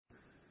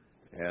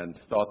and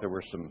thought there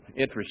were some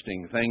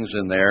interesting things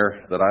in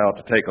there that I ought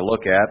to take a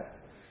look at.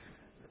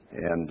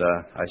 And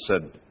I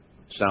said,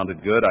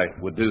 sounded good,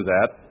 I would do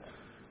that.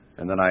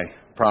 And then I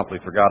promptly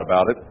forgot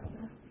about it.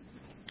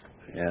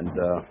 And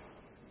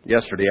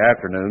yesterday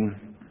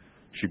afternoon,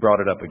 she brought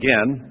it up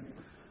again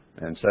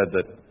and said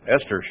that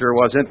Esther sure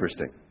was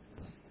interesting.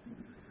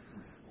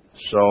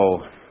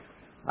 So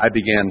I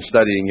began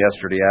studying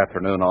yesterday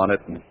afternoon on it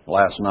and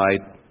last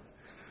night,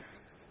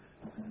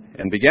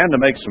 and began to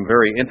make some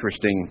very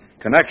interesting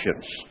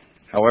connections.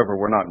 However,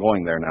 we're not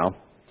going there now.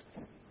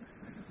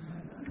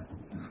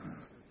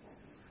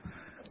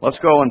 Let's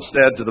go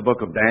instead to the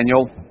book of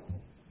Daniel,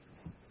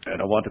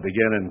 and I want to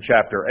begin in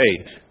chapter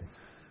 8.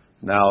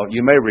 Now,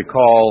 you may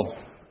recall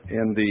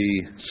in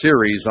the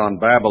series on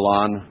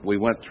Babylon, we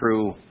went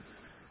through,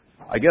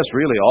 I guess,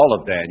 really all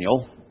of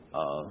Daniel.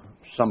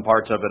 Some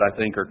parts of it, I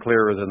think, are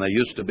clearer than they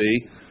used to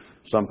be.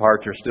 Some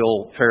parts are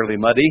still fairly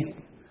muddy.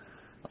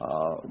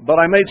 But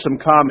I made some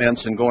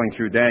comments in going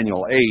through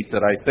Daniel 8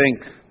 that I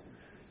think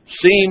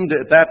seemed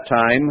at that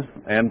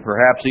time, and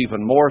perhaps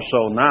even more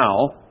so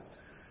now,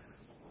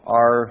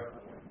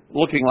 are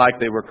looking like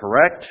they were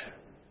correct,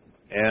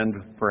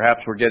 and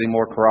perhaps we're getting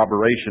more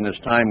corroboration as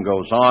time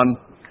goes on.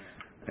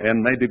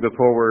 And maybe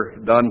before we're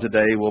done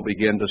today, we'll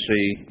begin to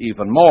see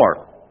even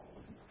more.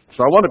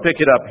 So I want to pick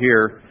it up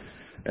here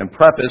and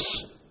preface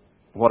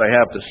what I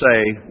have to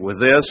say with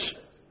this.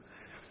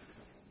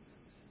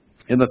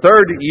 In the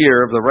 3rd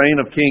year of the reign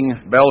of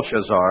King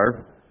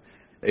Belshazzar,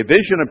 a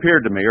vision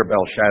appeared to me, or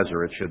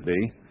Belshazzar it should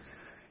be,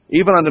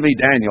 even unto me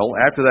Daniel,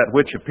 after that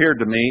which appeared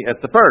to me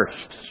at the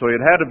first. So he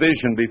had a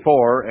vision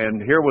before,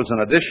 and here was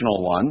an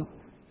additional one.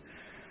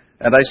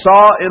 And I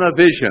saw in a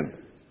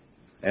vision,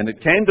 and it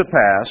came to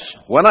pass,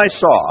 when I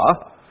saw,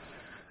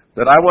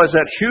 that I was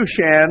at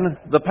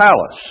Shushan the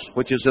palace,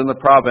 which is in the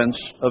province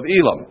of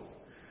Elam.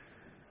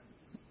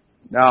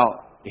 Now,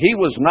 he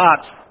was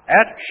not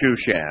at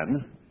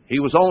Shushan. He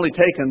was only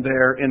taken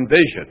there in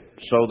vision,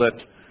 so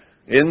that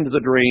in the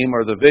dream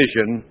or the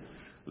vision,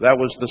 that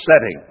was the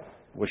setting,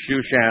 was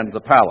Shushan the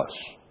palace.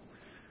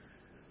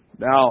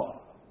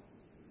 Now,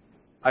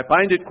 I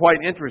find it quite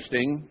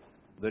interesting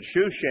that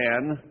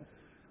Shushan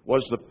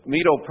was the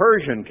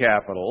Medo-Persian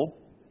capital.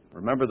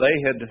 Remember,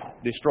 they had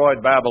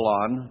destroyed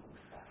Babylon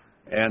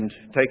and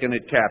taken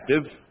it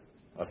captive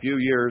a few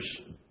years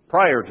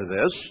prior to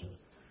this.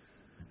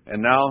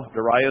 And now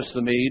Darius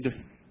the Mede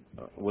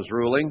was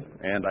ruling,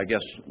 and I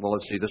guess, well,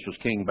 let's see, this was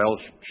King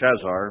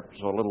Belshazzar,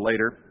 so a little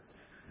later.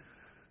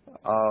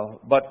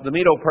 But the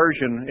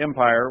Medo-Persian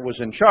Empire was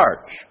in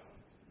charge.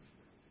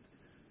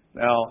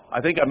 Now,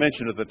 I think I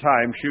mentioned at the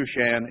time,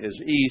 Shushan is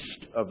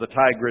east of the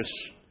Tigris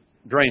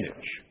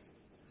drainage,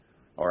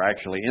 or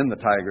actually in the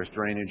Tigris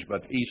drainage,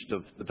 but east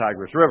of the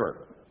Tigris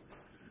River.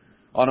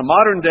 On a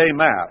modern-day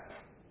map,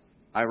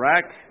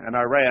 Iraq and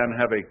Iran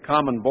have a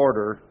common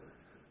border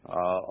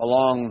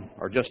along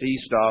or just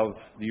east of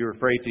the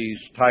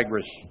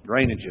Euphrates-Tigris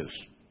drainages.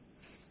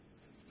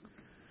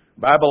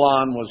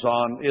 Babylon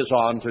is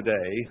on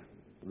today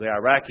the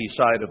Iraqi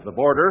side of the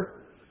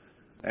border,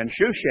 and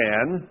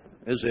Shushan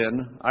is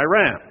in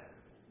Iran.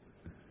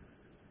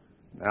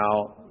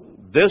 Now,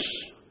 this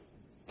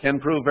can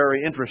prove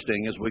very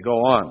interesting as we go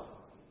on.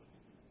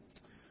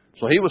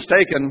 So he was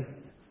taken,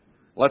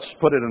 let's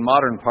put it in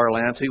modern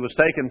parlance, he was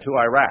taken to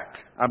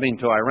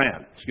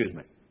Iran,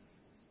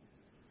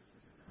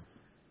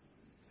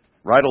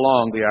 right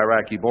along the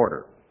Iraqi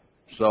border.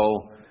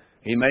 So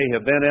he may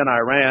have been in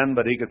Iran,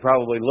 but he could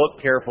probably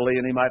look carefully,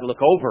 and he might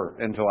look over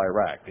into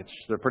Iraq.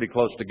 They're pretty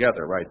close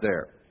together right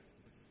there.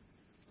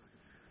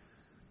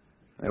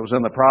 It was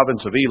in the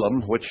province of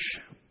Elam, which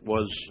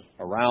was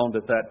around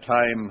at that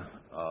time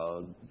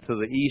to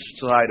the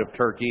east side of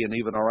Turkey and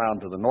even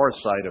around to the north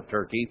side of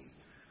Turkey,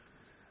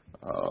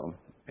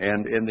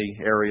 and in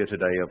the area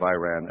today of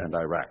Iran and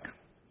Iraq.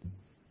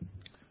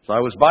 So I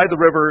was by the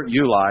river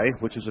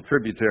Ulai, which is a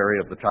tributary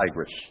of the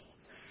Tigris.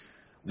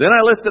 Then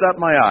I lifted up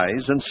my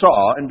eyes and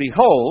saw, and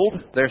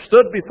behold, there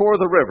stood before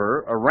the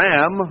river a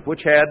ram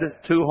which had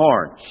 2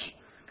 horns.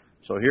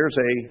 So here's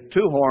a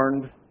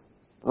 2-horned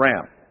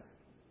ram.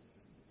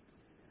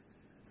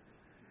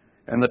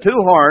 And the 2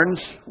 horns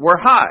were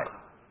high,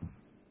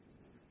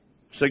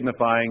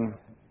 signifying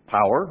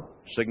power,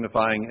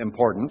 signifying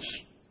importance,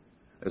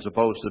 as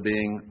opposed to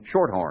being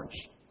short horns.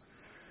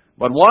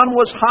 But one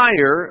was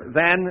higher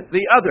than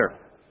the other.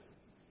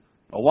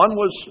 One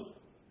was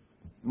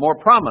more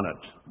prominent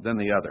than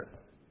the other.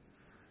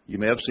 You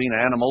may have seen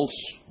animals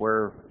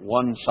where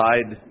one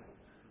side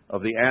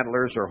of the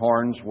antlers or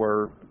horns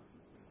were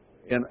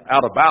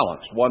out of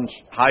balance. One's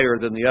higher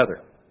than the other.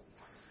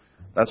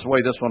 That's the way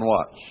this one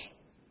was.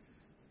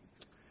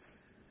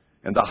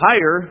 And the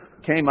higher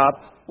came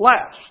up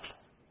last.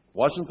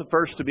 Wasn't the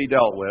first to be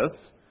dealt with,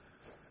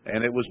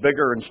 and it was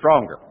bigger and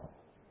stronger.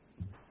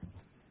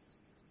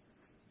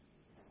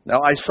 Now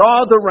I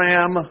saw the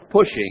ram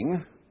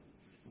pushing,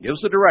 gives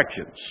the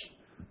directions,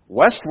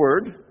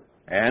 westward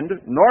and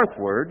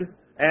northward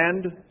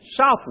and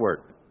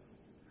southward.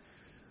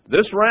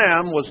 This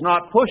ram was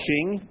not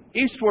pushing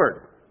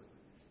eastward.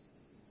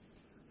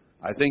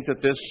 I think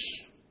that this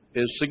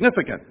is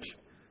significant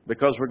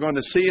because we're going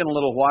to see in a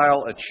little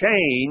while a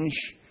change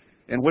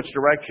in which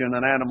direction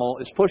an animal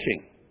is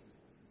pushing.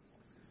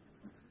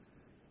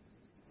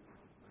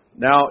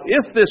 Now,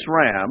 if this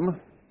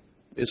ram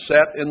is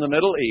set in the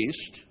Middle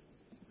East,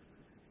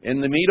 in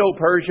the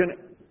Medo-Persian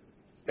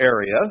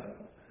area,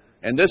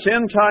 and this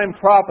end-time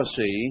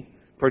prophecy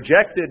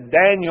projected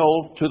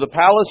Daniel to the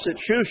palace at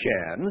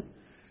Shushan,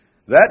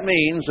 that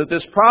means that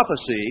this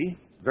prophecy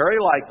very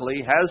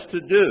likely has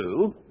to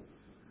do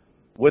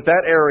with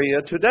that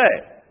area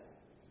today,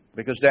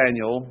 because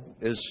Daniel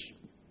is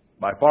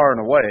by far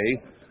and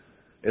away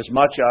as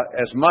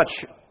much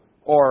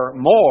or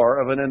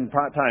more of an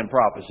end-time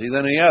prophecy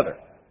than any other.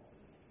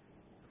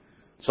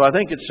 So I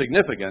think it's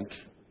significant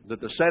that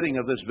the setting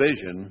of this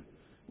vision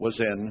was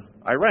in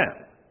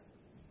Iran.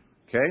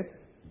 Okay?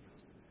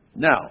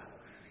 Now,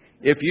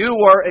 if you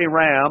were a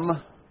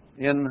ram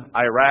in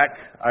Iraq,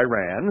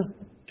 Iran,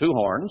 two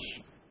horns,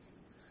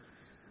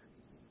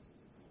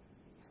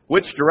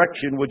 which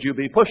direction would you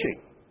be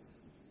pushing?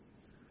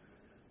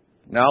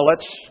 Now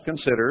let's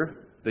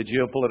consider the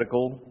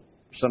geopolitical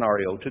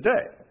scenario today.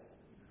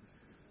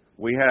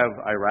 We have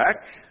Iraq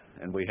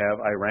and we have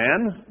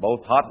Iran, both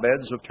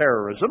hotbeds of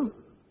terrorism.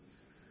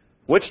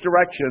 Which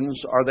directions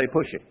are they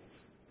pushing?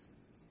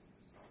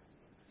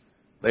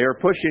 They are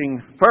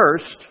pushing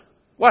first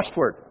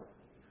westward.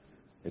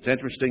 It's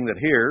interesting that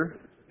here,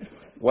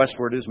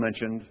 westward is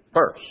mentioned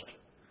first.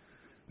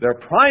 Their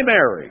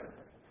primary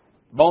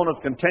bone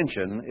of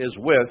contention is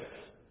with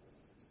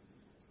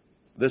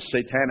this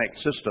satanic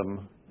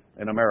system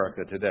in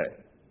America today,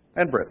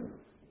 and Britain.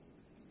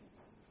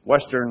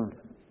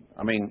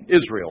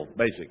 Israel,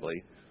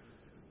 basically.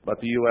 But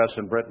the U.S.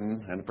 and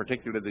Britain, and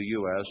particularly the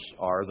U.S.,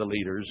 are the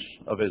leaders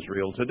of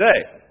Israel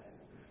today.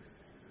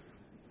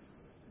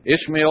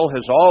 Ishmael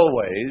has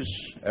always,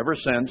 ever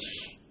since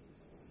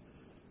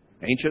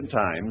ancient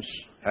times,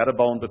 had a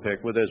bone to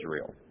pick with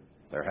Israel.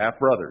 They're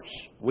half-brothers.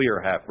 We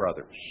are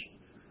half-brothers.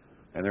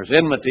 And there's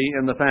enmity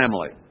in the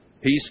family.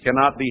 Peace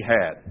cannot be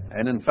had.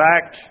 And in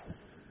fact,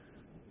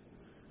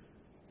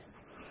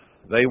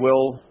 they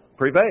will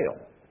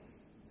prevail.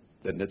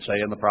 Didn't it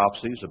say in the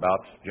prophecies about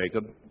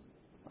Jacob?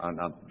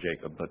 Not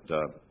Jacob, but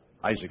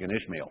Isaac and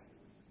Ishmael.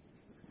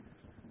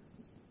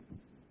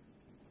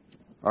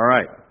 All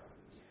right.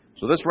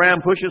 So this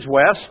ram pushes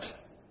west.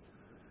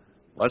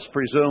 Let's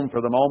presume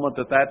for the moment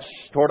that that's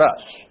toward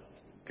us.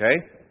 Okay?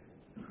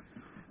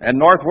 And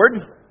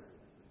northward.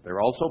 They're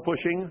also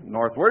pushing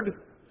northward.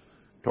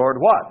 Toward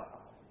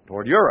what?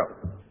 Toward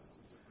Europe.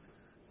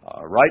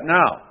 Right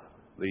now,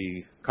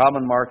 the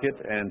common market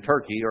and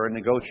Turkey are in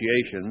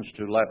negotiations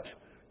to let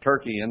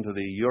Turkey into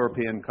the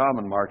European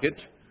common market.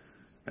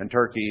 And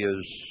Turkey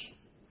is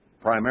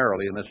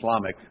primarily an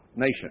Islamic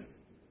nation.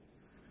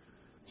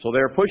 So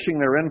they're pushing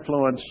their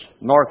influence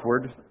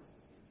northward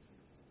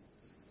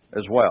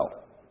as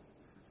well.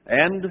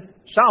 And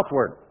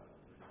southward.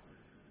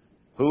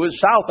 Who is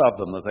south of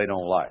them that they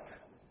don't like?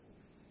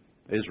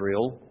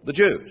 Israel, the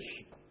Jews.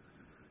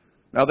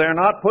 Now they're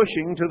not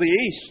pushing to the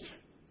east.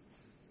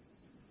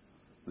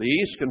 The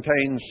east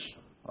contains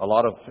a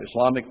lot of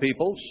Islamic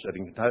peoples.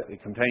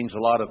 It contains a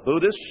lot of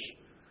Buddhists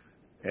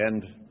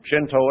and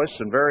Shintoists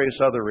and various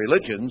other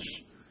religions,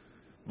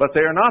 but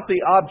they are not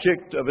the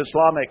object of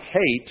Islamic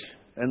hate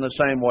in the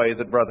same way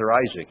that Brother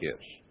Isaac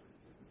is.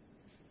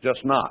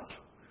 Just not.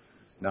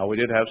 Now, we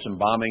did have some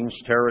bombings,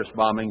 terrorist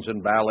bombings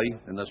in Bali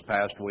in this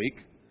past week,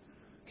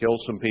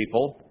 killed some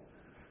people,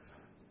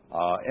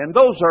 and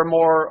those are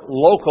more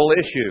local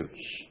issues.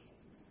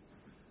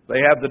 They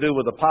have to do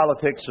with the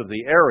politics of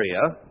the area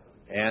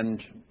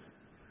and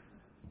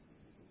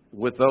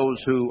with those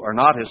who are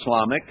not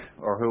Islamic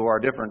or who are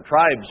different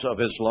tribes of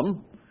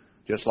Islam,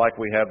 just like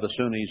we have the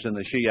Sunnis and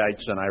the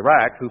Shiites in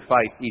Iraq who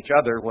fight each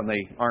other when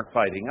they aren't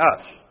fighting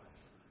us.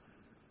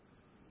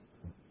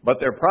 But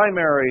their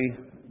primary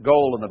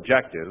goal and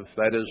objective,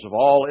 that is of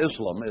all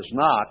Islam, is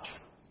not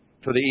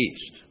to the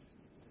east.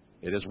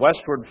 It is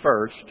westward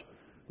first,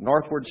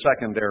 northward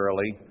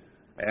secondarily,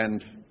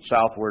 and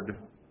southward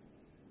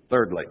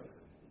thirdly.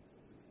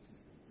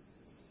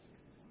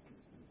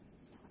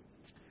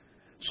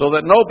 So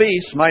that no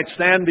beast might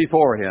stand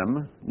before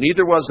him,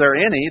 neither was there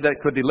any that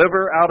could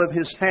deliver out of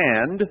his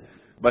hand,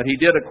 but he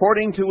did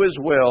according to his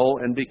will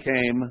and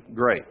became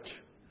great.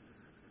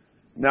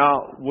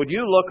 Now, would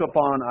you look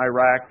upon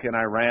Iraq and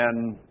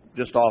Iran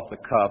just off the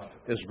cuff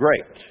as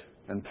great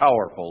and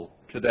powerful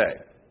today?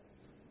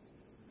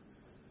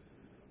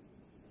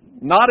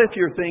 Not if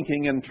you're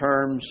thinking in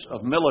terms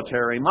of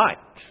military might.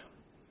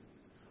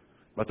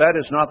 But that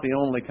is not the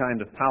only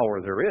kind of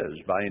power there is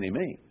by any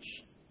means.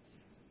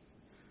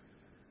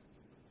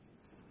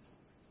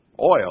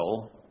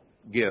 Oil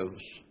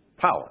gives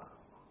power.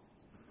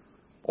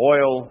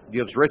 Oil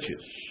gives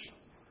riches.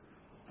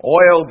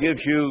 Oil gives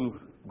you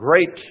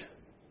great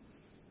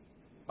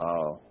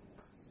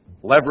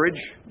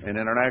leverage in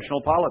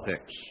international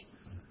politics.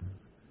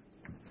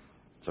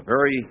 It's a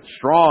very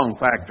strong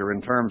factor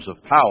in terms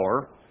of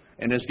power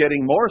and is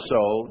getting more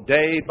so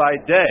day by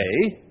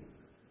day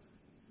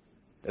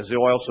as the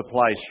oil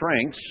supply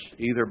shrinks,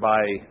 either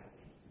by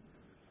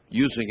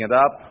using it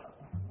up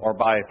or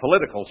by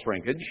political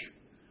shrinkage,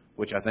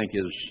 which I think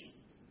is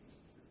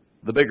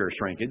the bigger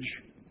shrinkage.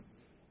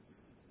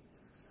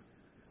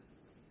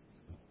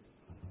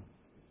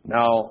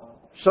 Now,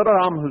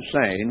 Saddam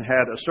Hussein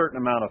had a certain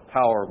amount of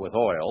power with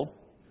oil,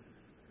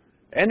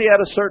 and he had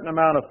a certain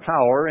amount of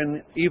power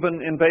in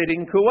even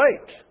invading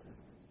Kuwait.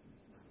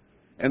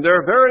 And there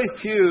are very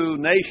few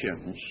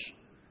nations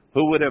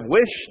who would have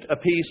wished a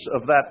piece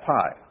of that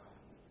pie.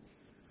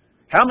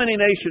 How many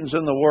nations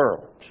in the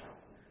world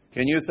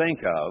can you think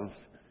of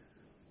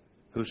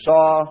who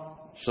saw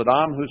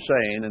Saddam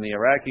Hussein and the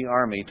Iraqi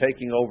army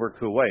taking over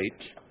Kuwait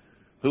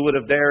who would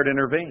have dared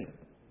intervene?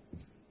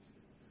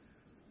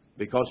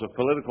 Because of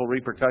political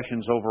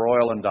repercussions over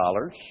oil and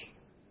dollars,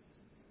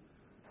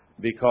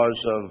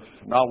 because of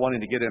not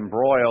wanting to get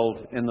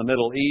embroiled in the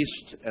Middle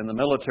East and the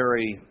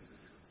military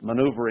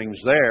maneuverings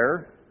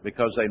there,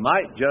 because they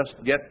might just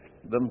get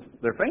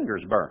their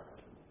fingers burnt.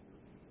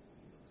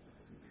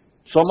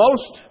 So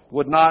most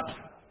would not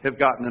have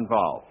gotten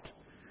involved.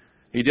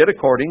 He did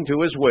according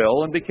to his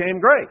will and became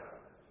great.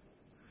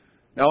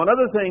 Now,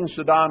 another thing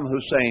Saddam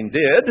Hussein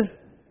did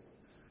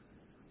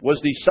was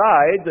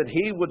decide that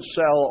he would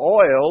sell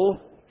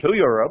oil to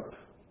Europe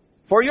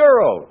for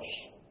euros.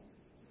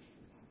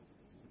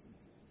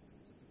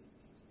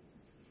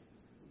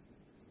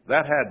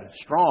 That had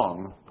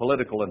strong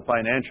political and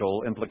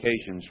financial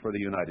implications for the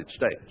United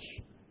States.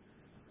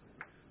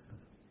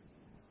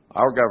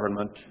 Our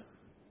government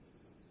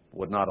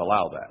would not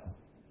allow that.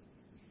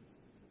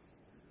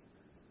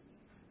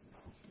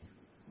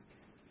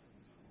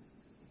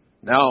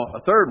 Now,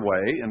 a third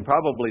way, and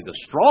probably the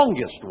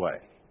strongest way,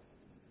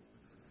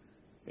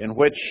 in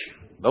which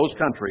those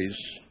countries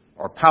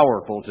are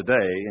powerful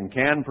today and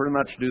can pretty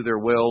much do their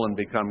will and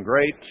become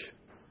great,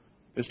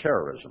 is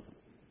terrorism.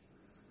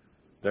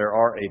 There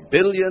are 1.5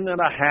 billion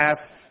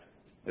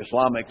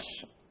Islamics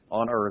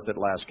on earth at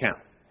last count.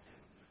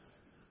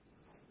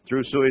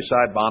 Through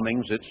suicide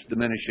bombings, it's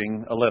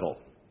diminishing a little.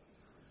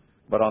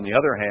 But on the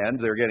other hand,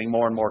 they're getting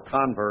more and more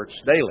converts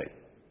daily.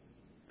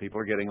 People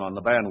are getting on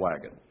the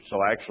bandwagon. So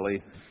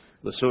actually,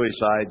 the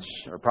suicides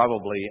are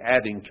probably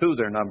adding to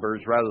their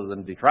numbers rather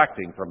than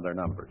detracting from their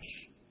numbers.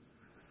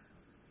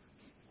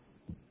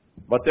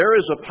 But there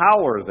is a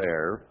power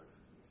there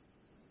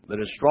that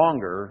is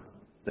stronger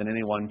than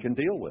anyone can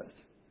deal with.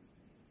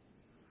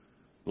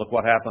 Look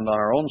what happened on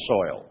our own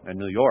soil in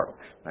New York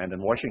and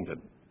in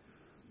Washington.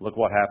 Look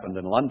what happened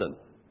in London.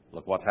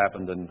 Look what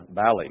happened in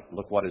Bali.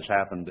 Look what has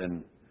happened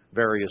in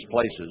various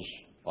places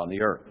on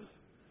the earth.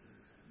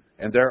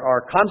 And there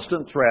are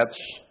constant threats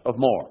of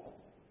more.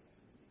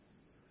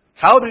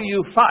 How do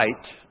you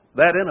fight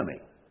that enemy?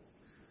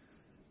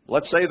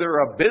 Let's say there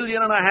are 1.5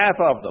 billion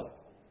of them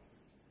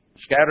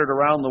scattered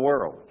around the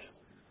world.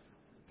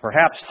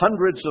 Perhaps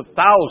hundreds of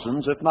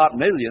thousands, if not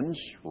millions,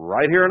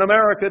 right here in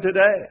America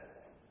today.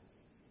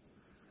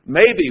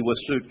 Maybe with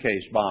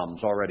suitcase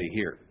bombs already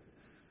here.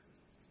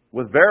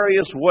 With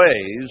various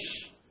ways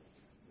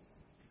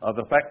of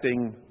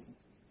affecting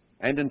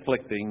and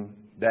inflicting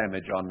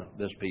damage on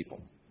this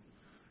people.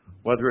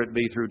 Whether it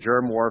be through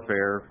germ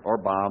warfare or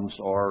bombs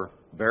or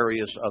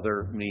various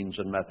other means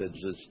and methods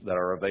that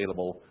are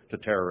available to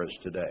terrorists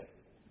today.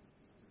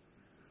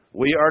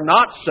 We are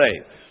not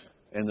safe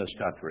in this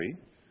country.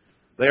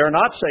 They are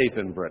not safe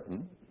in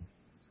Britain.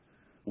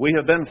 We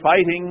have been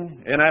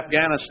fighting in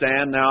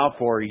Afghanistan now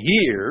for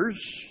years.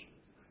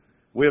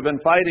 We have been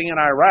fighting in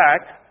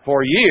Iraq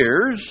for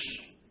years.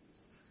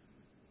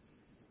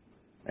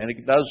 And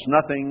it does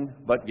nothing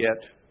but get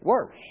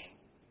worse,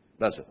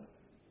 does it?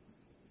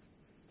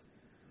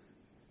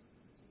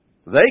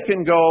 They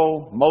can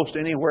go most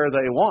anywhere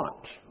they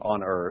want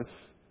on earth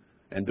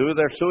and do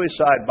their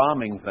suicide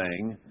bombing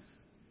thing,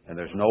 and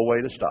there's no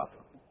way to stop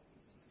them.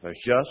 There's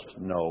just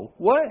no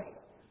way.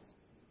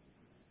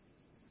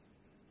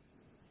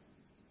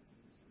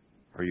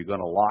 Are you going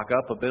to lock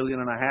up 1.5 billion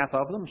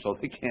of them so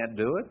they can't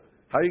do it?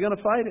 How are you going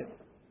to fight it?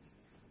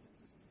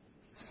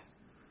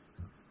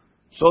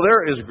 So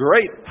there is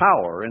great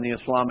power in the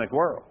Islamic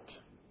world.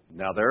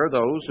 Now there are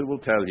those who will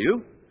tell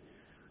you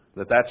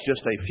that that's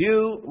just a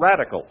few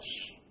radicals.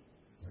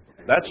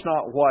 That's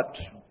not what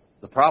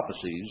the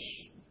prophecies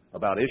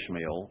about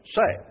Ishmael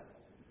say.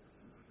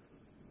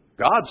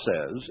 God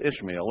says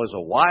Ishmael is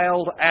a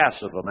wild ass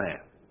of a man.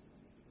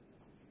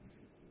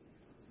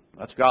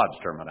 That's God's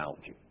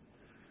terminology.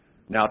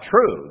 Now,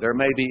 true, there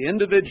may be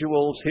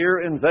individuals here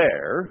and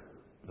there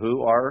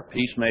who are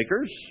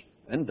peacemakers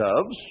and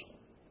doves,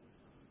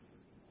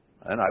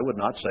 and I would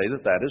not say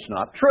that that is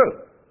not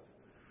true.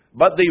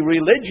 But the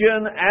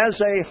religion as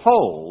a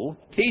whole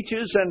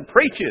teaches and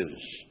preaches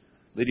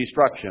the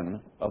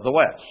destruction of the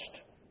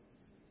West,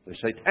 the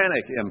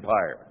satanic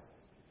empire.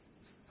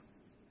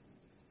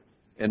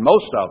 And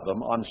most of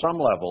them, on some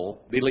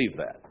level, believe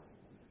that.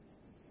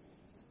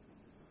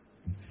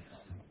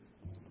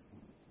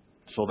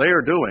 So they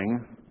are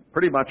doing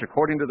pretty much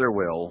according to their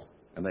will,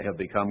 and they have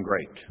become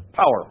great,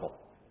 powerful.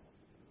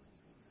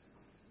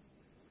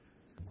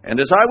 And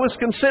as I was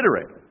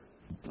considering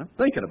I'm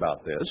thinking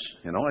about this.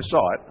 I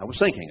saw it. I was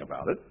thinking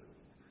about it.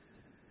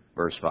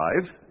 Verse 5.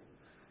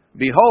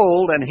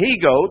 Behold, an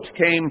he-goat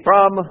came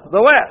from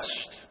the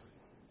west.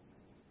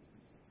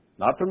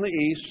 Not from the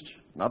east,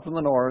 not from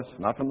the north,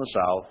 not from the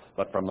south,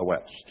 but from the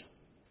west.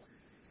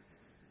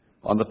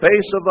 On the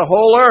face of the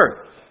whole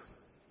earth.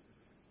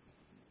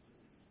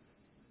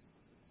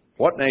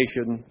 What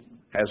nation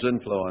has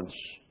influence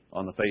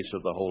on the face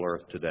of the whole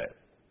earth today?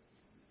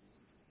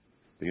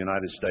 The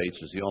United States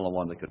is the only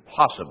one that could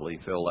possibly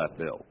fill that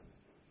bill.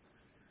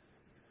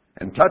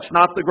 And touch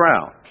not the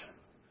ground.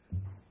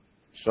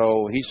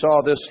 So he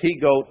saw this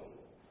he-goat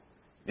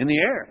in the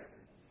air.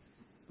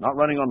 Not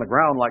running on the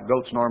ground like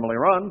goats normally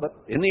run, but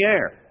in the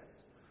air.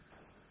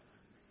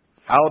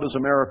 How does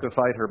America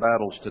fight her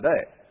battles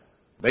today?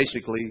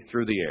 Basically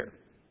through the air.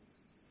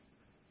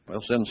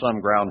 We'll send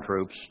some ground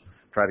troops,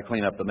 try to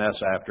clean up the mess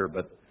after,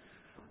 but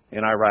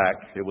in Iraq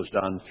it was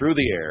done through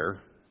the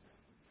air.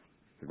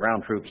 The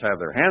ground troops have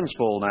their hands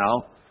full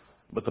now,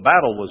 but the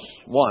battle was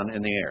won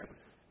in the air.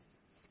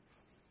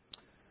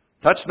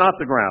 Touch not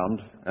the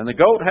ground, and the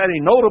goat had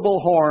a notable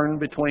horn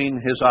between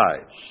his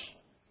eyes.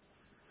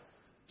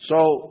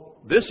 So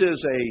this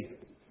is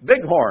a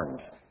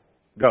big-horned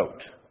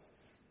goat.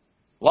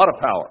 A lot of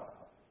power,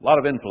 a lot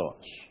of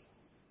influence.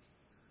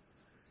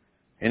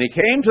 And he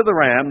came to the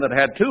ram that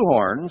had two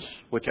horns,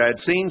 which I had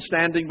seen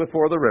standing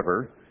before the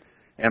river,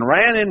 and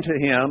ran unto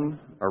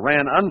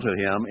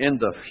him in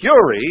the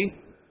fury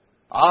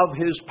of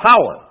his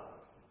power.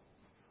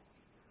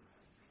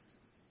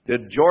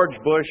 Did George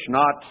Bush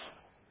not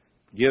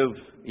give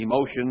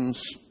emotions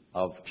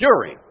of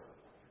fury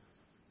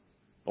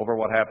over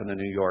what happened in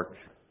New York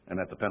and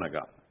at the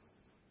Pentagon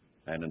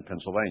and in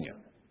Pennsylvania?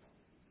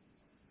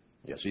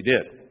 Yes, he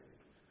did.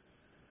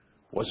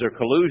 Was there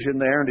collusion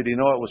there, and did he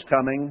know it was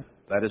coming?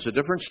 That is a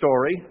different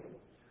story,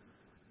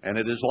 and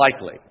it is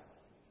likely.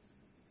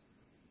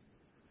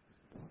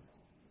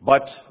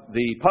 But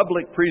the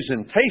public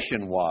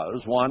presentation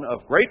was one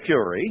of great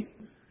fury,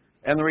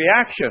 and the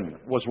reaction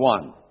was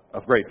one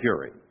of great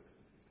fury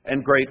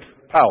and great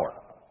power.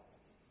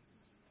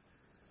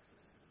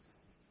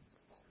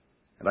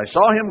 And I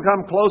saw him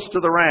come close to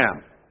the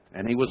ram,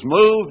 and he was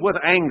moved with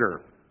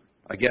anger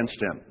against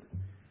him,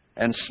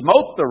 and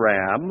smote the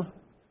ram,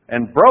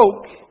 and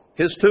broke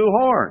his two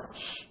horns.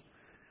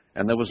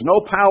 And there was no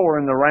power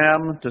in the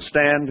ram to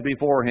stand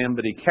before him,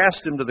 but he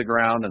cast him to the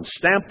ground and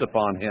stamped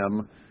upon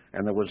him,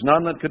 and there was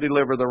none that could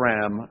deliver the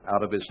ram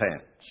out of his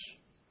hands.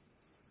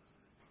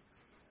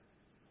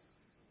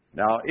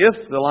 Now,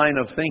 if the line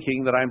of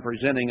thinking that I'm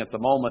presenting at the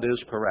moment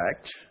is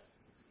correct,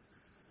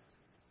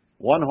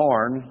 one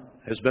horn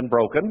has been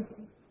broken.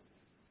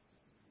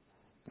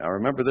 Now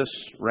remember, this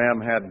ram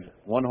had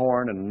one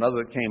horn and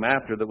another that came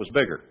after that was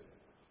bigger.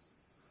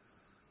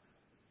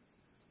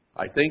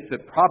 I think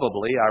that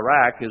probably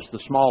Iraq is the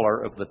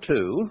smaller of the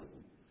two,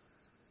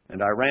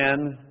 and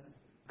Iran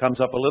comes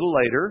up a little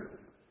later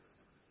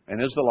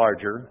and is the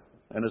larger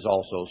and is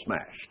also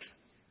smashed.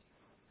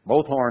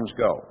 Both horns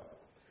go.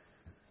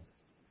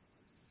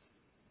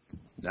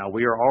 Now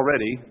we are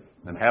already,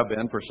 and have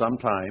been for some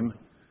time,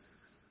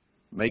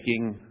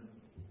 making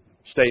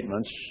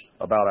statements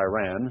about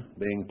Iran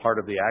being part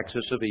of the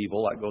axis of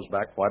evil. That goes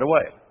back quite a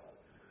way.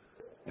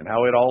 And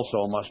how it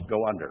also must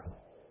go under.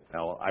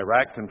 Now,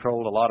 Iraq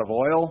controlled a lot of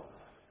oil,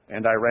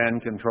 and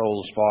Iran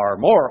controls far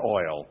more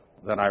oil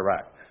than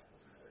Iraq.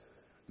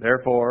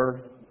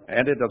 Therefore,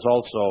 and it is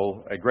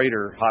also a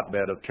greater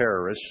hotbed of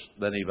terrorists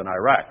than even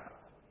Iraq.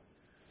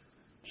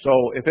 So,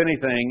 if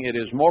anything, it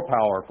is more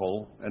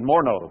powerful and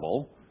more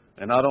notable.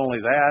 And not only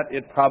that,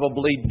 it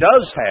probably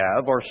does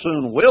have, or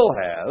soon will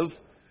have,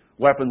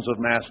 weapons of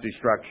mass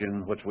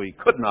destruction which we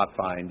could not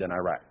find in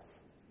Iraq.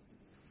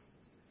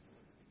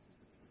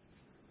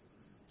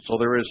 So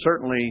there is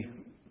certainly,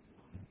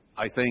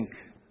 I think,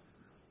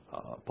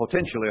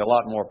 potentially a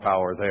lot more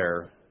power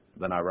there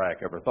than Iraq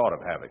ever thought of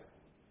having.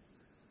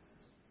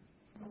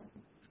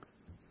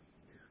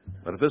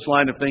 But if this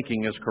line of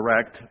thinking is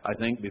correct, I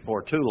think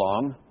before too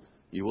long,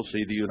 you will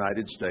see the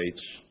United States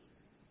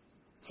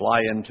fly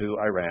into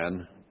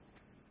Iran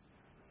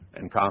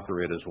and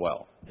conquer it as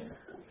well.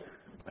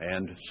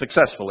 And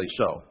successfully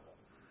so,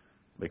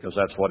 because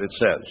that's what it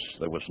says.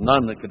 There was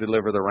none that could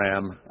deliver the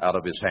ram out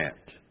of his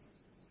hand.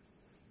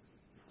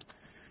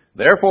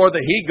 Therefore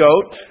the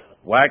he-goat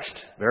waxed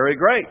very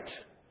great.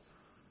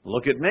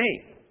 Look at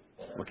me.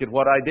 Look at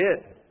what I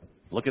did.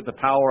 Look at the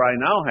power I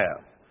now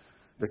have.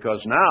 Because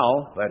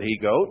now that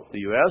he-goat, the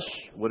U.S.,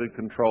 would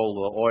control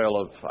the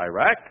oil of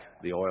Iraq,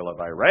 the oil of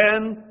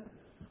Iran.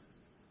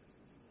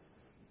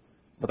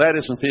 But that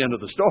isn't the end of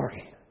the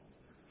story.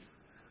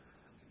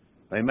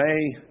 They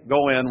may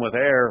go in with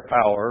air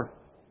power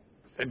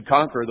and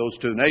conquer those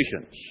two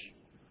nations.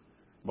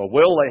 But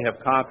will they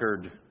have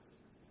conquered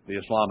the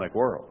Islamic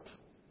world?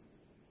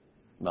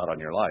 Not on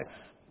your life.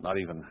 Not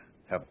even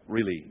have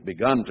really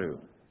begun to.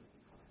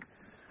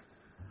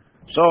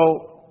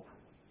 So,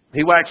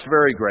 he waxed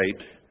very great.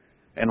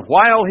 And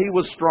while he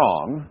was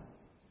strong,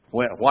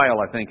 while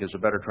I think is a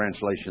better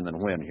translation than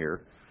when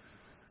here.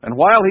 And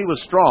while he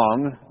was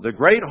strong, the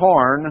great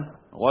horn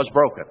was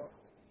broken.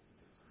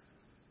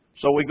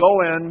 So we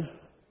go in,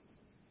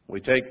 we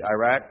take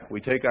Iraq, we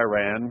take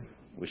Iran,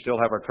 we still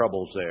have our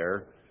troubles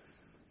there,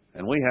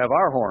 and we have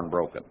our horn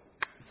broken.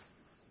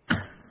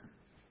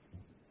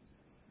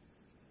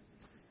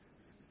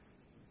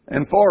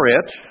 And for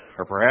it,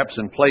 or perhaps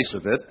in place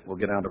of it, we'll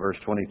get down to verse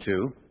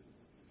 22,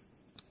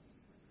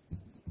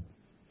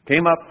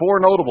 came up four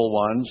notable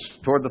ones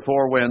toward the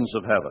four winds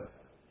of heaven.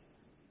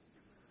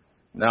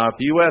 Now, if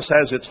the U.S.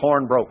 has its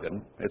horn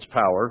broken, its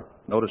power,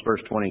 notice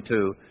verse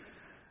 22,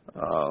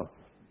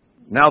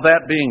 now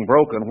that being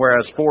broken,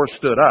 whereas four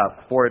stood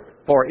up, for it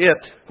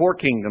four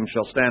kingdoms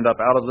shall stand up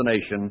out of the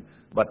nation,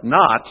 but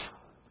not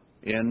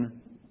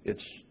in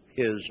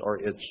his or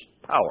its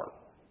power.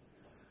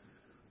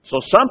 So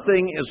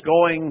something is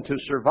going to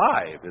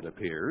survive, it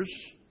appears,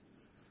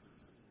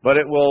 but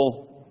it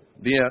will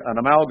be an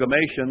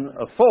amalgamation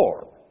of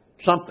four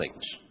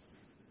somethings.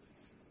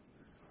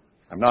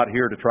 I'm not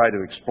here to try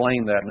to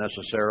explain that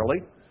necessarily.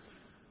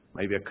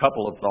 Maybe a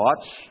couple of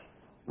thoughts.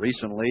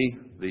 Recently,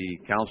 the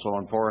Council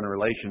on Foreign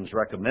Relations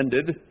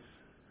recommended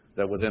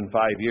that within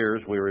 5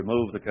 years we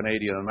remove the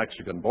Canadian and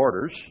Mexican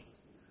borders.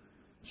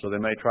 So they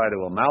may try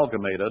to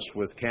amalgamate us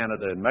with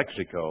Canada and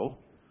Mexico.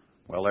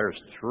 Well, there's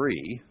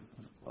three.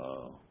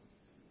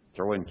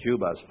 Throw in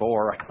Cuba as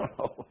four. I don't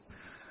know.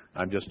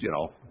 I'm just,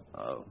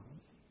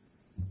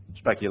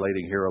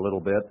 speculating here a little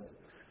bit.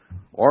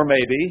 Or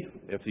maybe,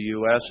 if the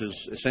U.S.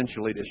 is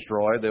essentially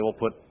destroyed, they will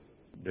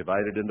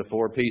divide it into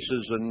four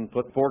pieces and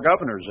put four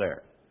governors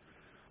there.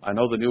 I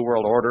know the New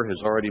World Order has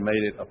already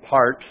made it a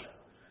part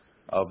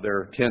of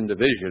their 10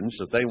 divisions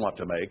that they want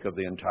to make of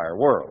the entire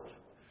world.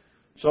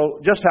 So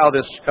just how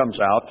this comes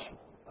out,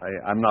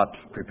 I'm not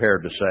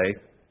prepared to say.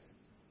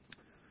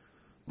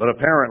 But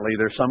apparently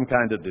there's some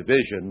kind of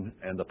division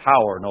and the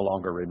power no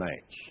longer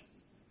remains.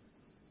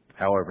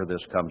 However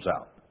this comes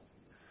out.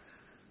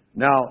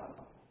 Now,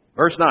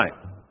 verse 9.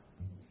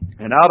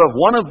 And out of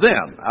one of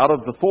them, out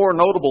of the four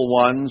notable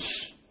ones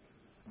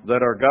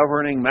that are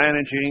governing,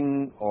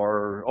 managing,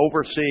 or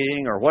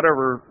overseeing, or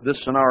whatever this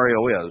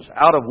scenario is,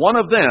 out of one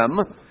of them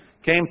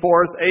came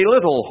forth a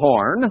little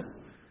horn,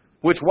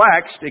 which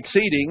waxed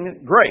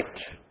exceeding great.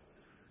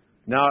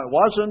 Now, it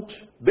wasn't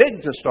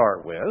big to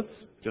start with,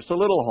 just a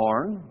little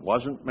horn.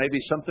 Wasn't maybe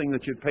something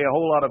that you'd pay a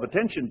whole lot of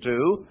attention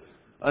to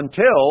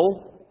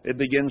until it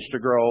begins to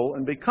grow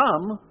and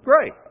become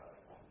great.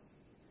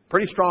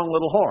 Pretty strong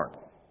little horn.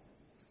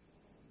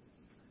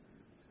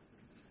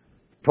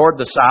 Toward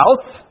the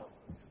south,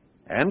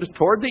 and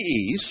toward the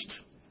east,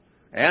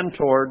 and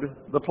toward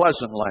the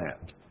pleasant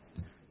land.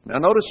 Now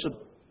notice the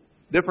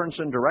difference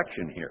in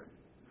direction here.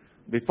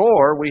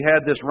 Before, we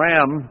had this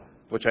ram,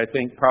 which I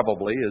think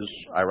probably is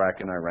Iraq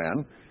and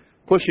Iran,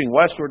 pushing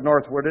westward,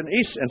 northward, and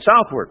east and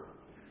southward.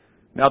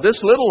 Now this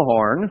little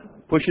horn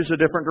pushes a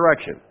different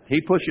direction.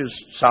 He pushes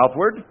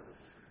southward,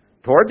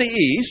 toward the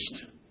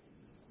east,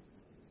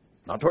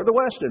 not toward the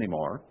west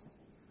anymore,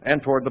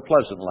 and toward the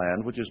pleasant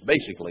land, which is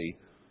basically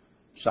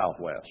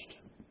southwest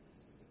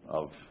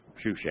of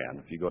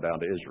Shushan, if you go down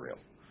to Israel.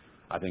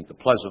 I think the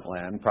pleasant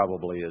land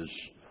probably is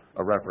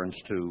a reference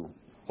to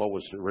what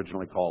was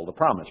originally called the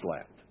Promised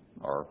Land,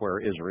 or where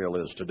Israel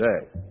is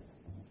today.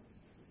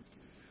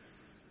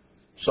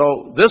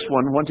 So this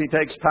one, once he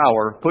takes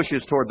power,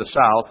 pushes toward the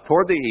south,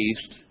 toward the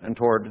east, and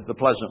toward the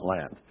pleasant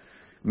land.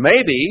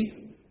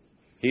 Maybe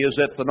he is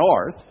at the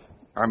north,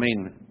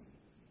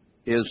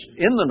 is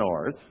in the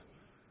north,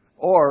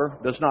 or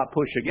does not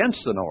push against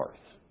the north.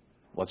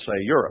 Let's say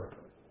Europe.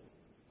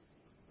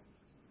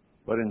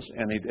 But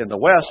in the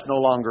west no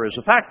longer is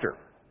a factor.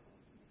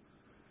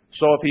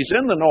 So if he's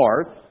in the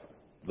north,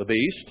 the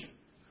beast,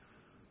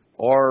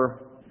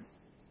 or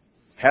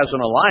has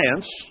an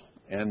alliance,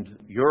 and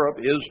Europe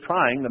is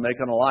trying to make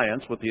an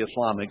alliance with the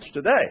Islamics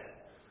today.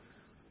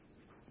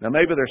 Now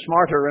maybe they're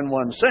smarter in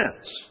one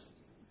sense.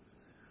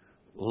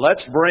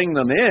 Let's bring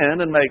them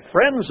in and make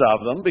friends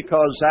of them,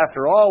 because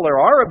after all, there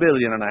are 1.5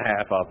 billion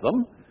of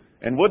them.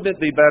 And wouldn't it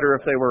be better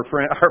if they were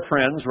our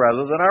friends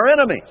rather than our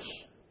enemies?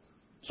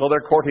 So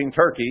they're courting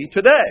Turkey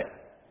today,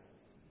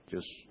 which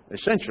is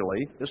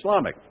essentially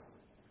Islamic.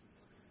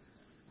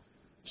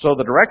 So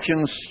the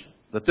directions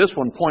that this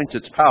one points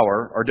its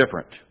power are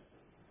different.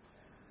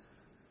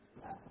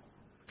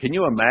 Can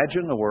you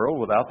imagine the world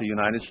without the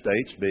United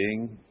States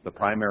being the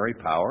primary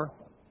power?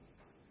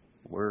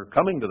 We're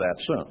coming to that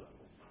soon.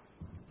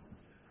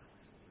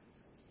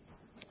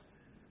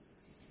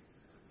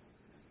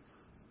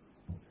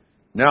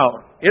 Now,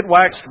 it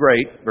waxed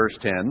great, verse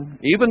 10,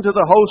 even to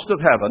the host of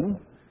heaven,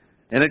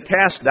 and it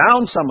cast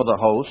down some of the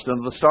host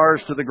and the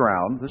stars to the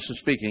ground. This is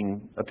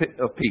speaking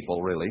of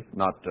people, really,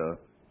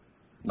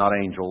 not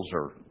angels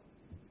or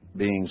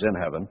beings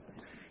in heaven,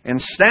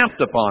 and stamped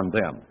upon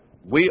them.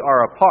 We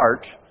are a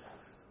part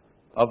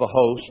of a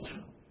host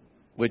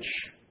which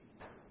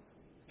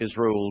is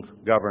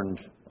ruled, governed,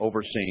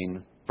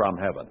 overseen from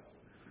heaven.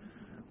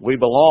 We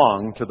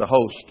belong to the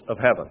host of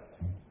heaven.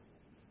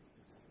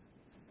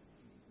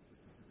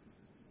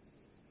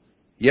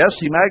 Yes,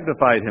 he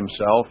magnified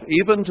himself,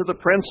 even to the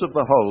prince of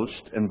the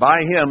host, and by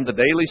him the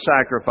daily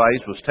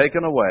sacrifice was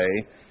taken away,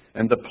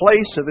 and the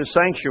place of his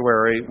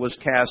sanctuary was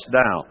cast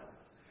down.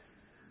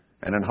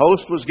 And an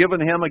host was given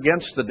him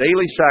against the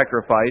daily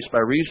sacrifice by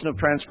reason of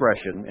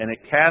transgression, and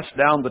it cast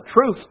down the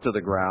truth to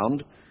the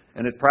ground,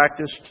 and it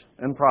practiced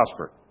and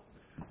prospered.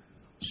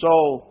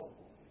 So,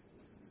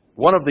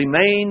 one of the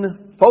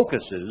main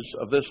focuses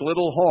of this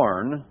little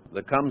horn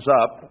that comes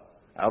up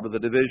out of the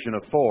division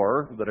of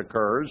 4 that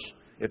occurs,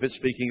 if it's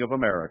speaking of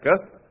America,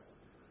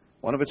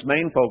 one of its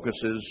main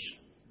focuses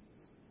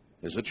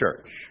is the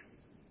church,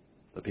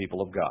 the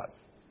people of God.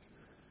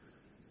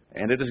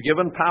 And it is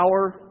given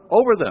power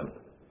over them.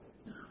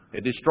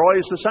 It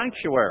destroys the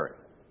sanctuary.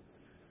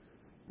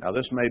 Now,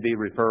 this may be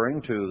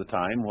referring to the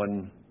time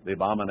when the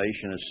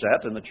abomination is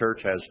set and the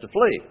church has to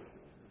flee.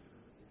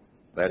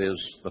 That is,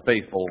 the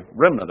faithful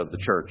remnant of the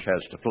church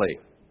has to flee.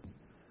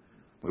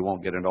 We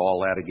won't get into all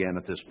that again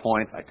at this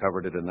point. I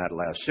covered it in that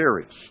last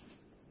series.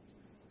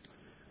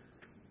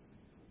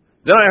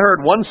 Then I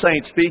heard one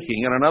saint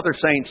speaking, and another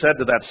saint said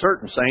to that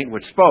certain saint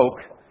which spoke,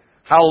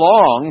 How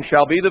long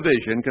shall be the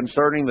vision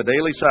concerning the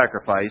daily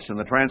sacrifice and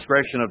the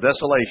transgression of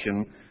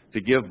desolation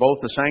to give both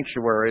the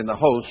sanctuary and the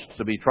host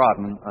to be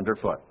trodden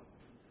underfoot?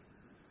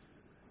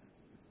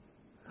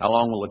 How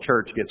long will the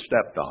church get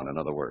stepped on, in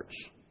other words?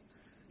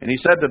 And he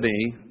said to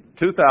me,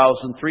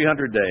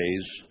 2,300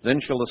 days, then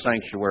shall the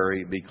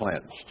sanctuary be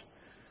cleansed.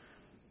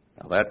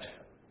 Now that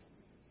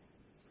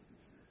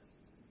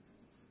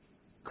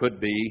could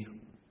be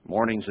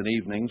mornings and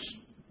evenings,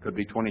 could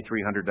be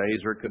 2,300 days,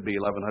 or it could be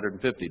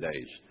 1,150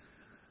 days.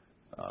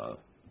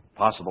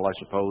 Possible, I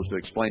suppose, to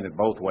explain it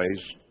both ways.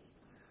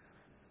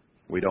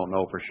 We don't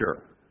know for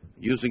sure.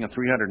 Using a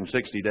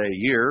 360-day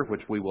year,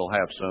 which we will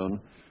have soon,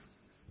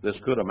 this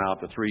could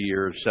amount to 3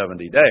 years,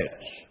 70 days.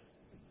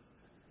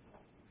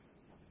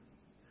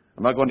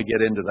 I'm not going to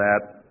get into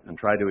that and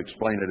try to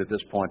explain it at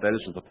this point. That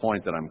isn't the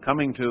point that I'm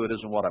coming to. It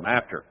isn't what I'm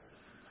after.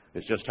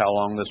 It's just how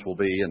long this will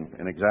be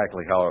and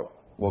exactly how it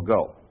will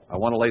go. I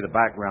want to lay the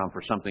background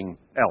for something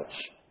else.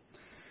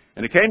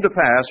 And it came to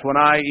pass, when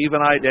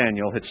even I,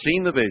 Daniel, had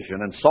seen the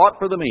vision and sought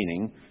for the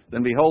meaning,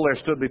 then behold,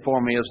 there stood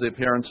before me as the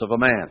appearance of a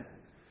man.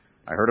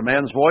 I heard a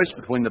man's voice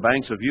between the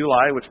banks of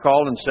Ulai, which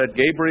called and said,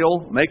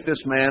 Gabriel, make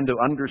this man to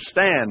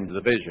understand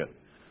the vision.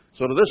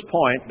 So to this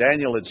point,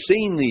 Daniel had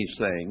seen these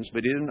things,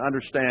 but he didn't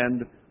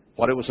understand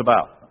what it was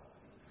about.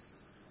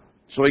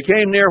 So he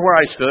came near where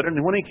I stood,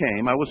 and when he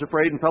came, I was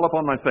afraid and fell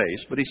upon my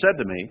face. But he said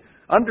to me,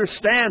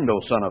 Understand, O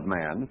Son of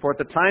Man, for at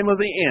the time of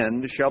the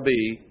end shall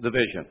be the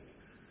vision.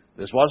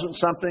 This wasn't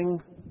something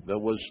that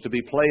was to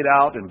be played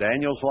out in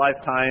Daniel's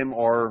lifetime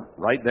or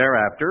right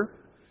thereafter.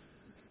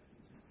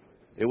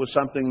 It was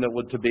something that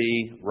was to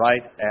be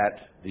right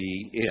at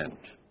the end,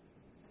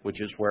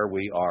 which is where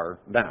we are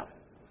now.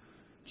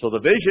 So the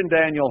vision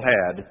Daniel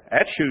had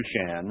at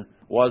Shushan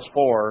was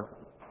for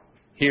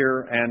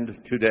here and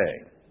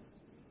today.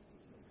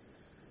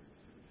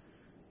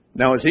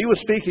 Now, as he was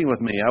speaking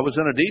with me, I was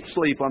in a deep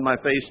sleep on my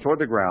face toward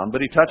the ground,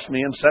 but he touched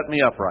me and set me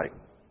upright.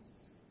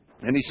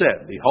 And he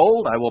said,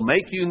 Behold, I will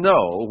make you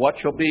know what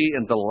shall be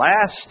in the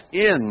last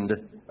end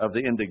of the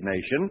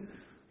indignation,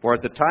 for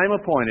at the time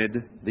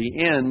appointed,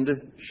 the end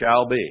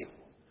shall be.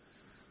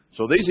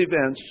 So these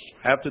events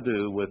have to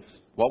do with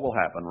what will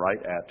happen right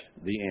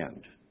at the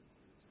end.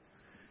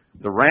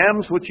 The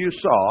rams which you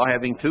saw,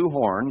 having 2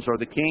 horns, are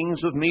the kings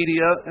of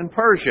Media and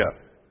Persia.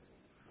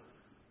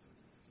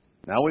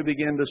 Now we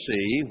begin to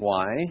see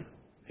why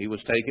he was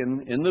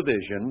taken in the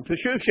vision to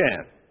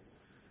Shushan.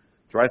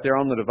 It's right there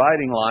on the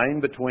dividing line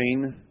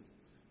between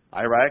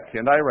Iraq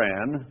and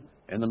Iran,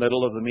 in the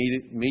middle of the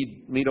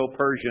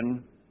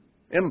Medo-Persian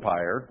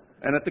Empire,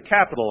 and at the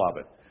capital of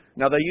it.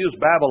 Now they used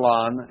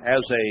Babylon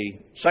as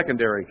a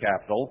secondary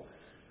capital.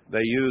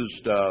 They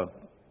used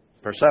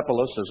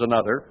Persepolis as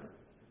another.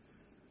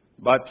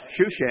 But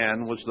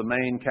Shushan was the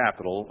main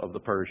capital of the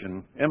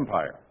Persian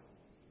Empire.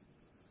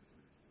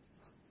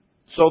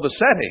 So the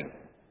setting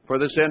for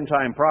this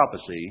end-time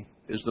prophecy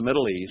is the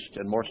Middle East,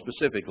 and more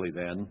specifically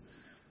then,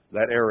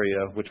 that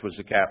area which was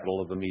the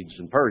capital of the Medes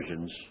and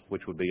Persians,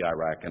 which would be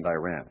Iraq and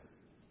Iran.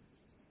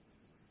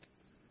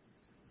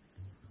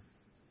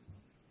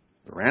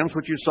 The rams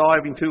which you saw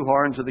having 2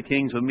 horns are the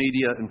kings of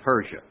Media and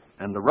Persia.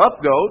 And the rough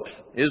goat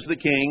is the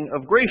king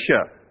of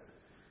Grecia.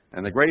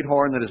 And the great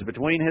horn that is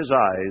between his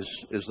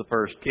eyes is the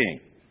first king.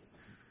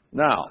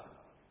 Now,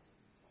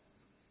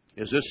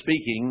 is this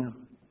speaking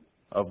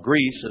of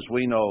Greece as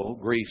we know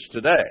Greece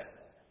today?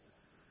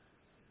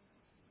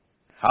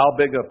 How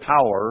big a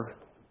power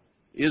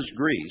is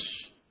Greece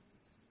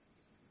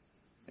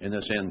in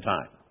this end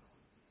time?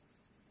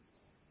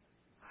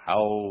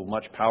 How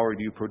much power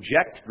do you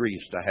project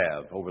Greece to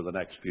have over the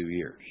next few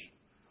years?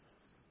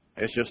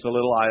 It's just a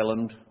little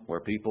island where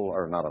people,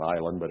 or not an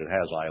island, but it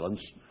has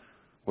islands,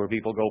 where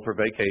people go for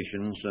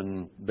vacations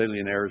and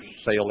billionaires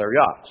sail their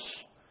yachts.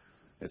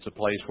 It's a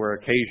place where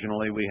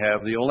occasionally we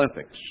have the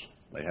Olympics.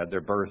 They had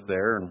their birth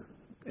there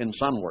in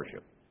sun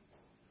worship.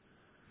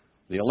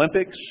 The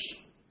Olympics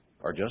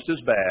are just as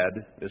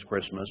bad as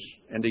Christmas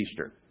and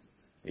Easter.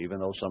 even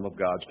though some of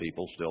God's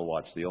people still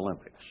watch the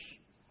Olympics.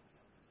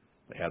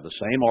 They have the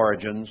same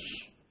origins,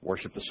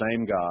 worship the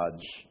same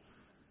gods,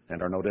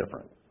 and are no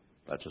different.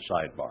 That's a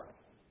sidebar.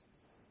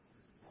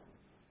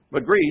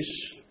 But Greece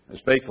is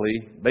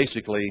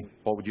basically,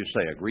 what would you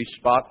say, a grease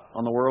spot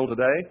on the world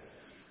today?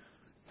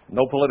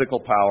 No political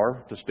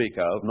power to speak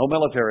of, no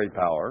military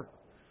power,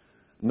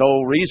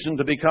 no reason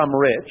to become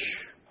rich.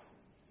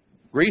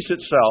 Greece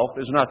itself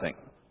is nothing.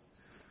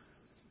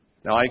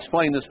 Now, I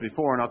explained this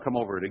before, and I'll come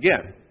over it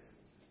again.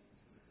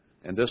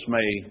 And this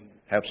may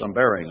have some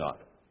bearing on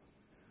it.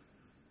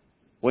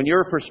 When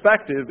your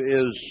perspective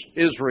is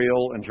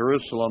Israel and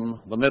Jerusalem,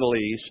 the Middle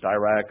East,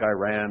 Iraq,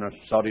 Iran,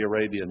 Saudi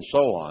Arabia, and so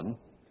on,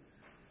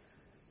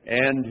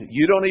 and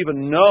you don't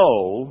even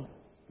know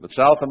that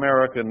South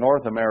America and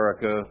North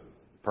America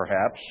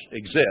perhaps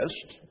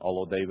exist,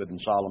 although David and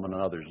Solomon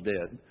and others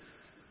did,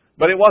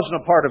 but it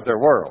wasn't a part of their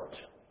world.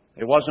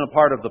 It wasn't a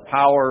part of the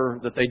power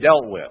that they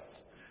dealt with.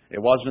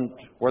 It wasn't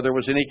where there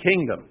was any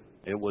kingdom.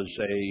 It was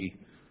a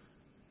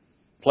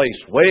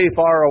place way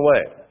far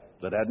away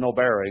that had no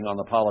bearing on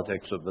the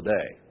politics of the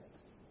day.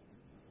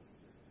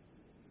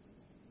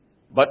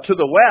 But to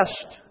the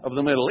west of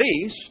the Middle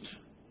East,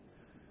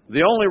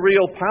 the only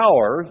real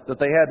power that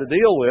they had to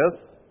deal with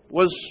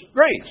was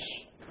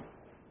Greece.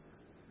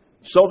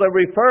 So they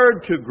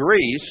referred to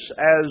Greece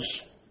as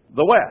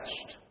the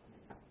West.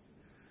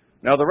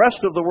 Now, the rest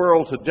of the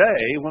world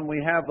today, when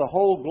we have the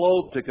whole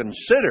globe to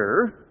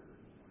consider,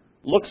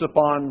 looks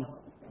upon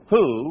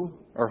who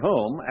or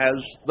whom as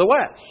the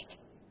West.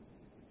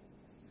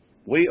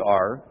 We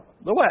are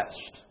the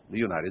West, the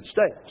United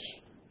States.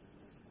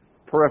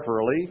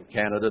 Peripherally,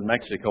 Canada and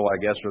Mexico, I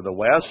guess, are the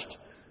West.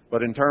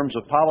 But in terms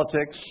of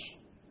politics,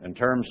 in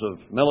terms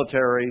of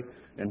military,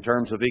 in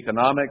terms of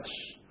economics,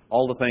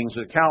 all the things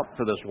that count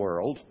for this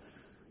world,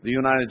 the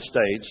United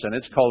States and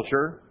its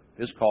culture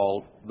is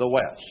called the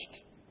West.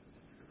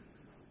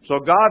 So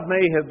God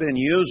may have been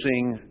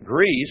using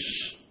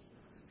Greece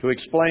to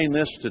explain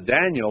this to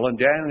Daniel, and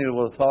Daniel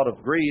would have thought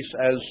of Greece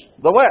as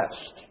the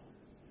West.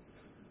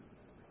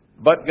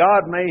 But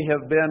God may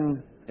have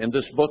been, in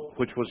this book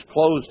which was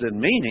closed in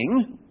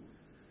meaning,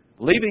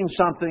 leaving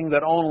something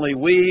that only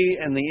we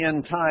in the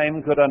end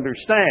time could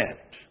understand.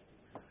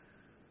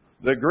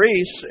 The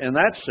Greece, in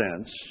that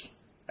sense,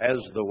 as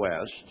the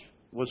West,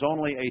 was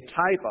only a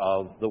type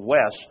of the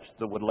West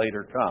that would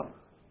later come.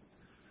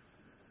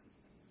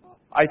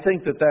 I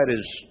think that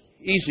is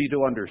easy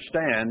to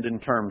understand in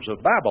terms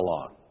of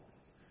Babylon.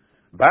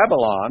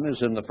 Babylon is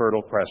in the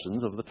Fertile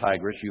Crescent of the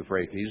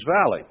Tigris-Euphrates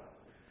Valley.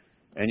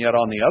 And yet,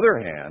 on the other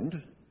hand,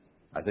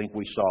 I think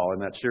we saw in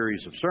that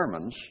series of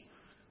sermons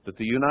that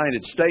the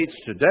United States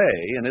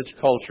today, in its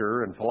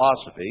culture and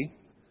philosophy,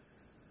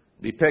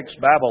 depicts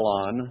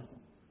Babylon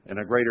in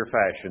a greater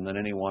fashion than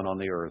anyone on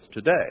the earth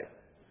today.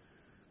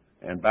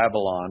 And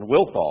Babylon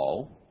will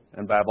fall,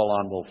 and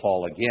Babylon will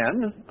fall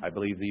again. I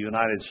believe the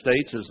United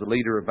States, as the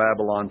leader of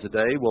Babylon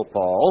today, will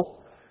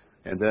fall.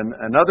 And then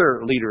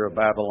another leader of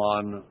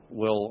Babylon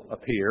will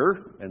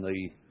appear in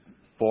the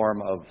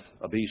form of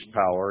a beast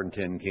power and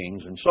 10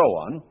 kings and so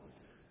on.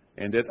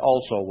 And it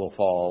also will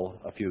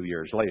fall a few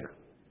years later.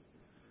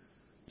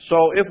 So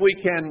if we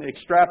can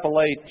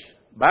extrapolate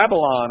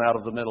Babylon out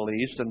of the Middle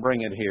East and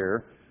bring it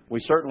here,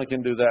 we certainly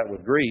can do that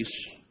with Greece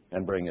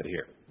and bring it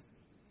here.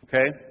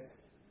 Okay?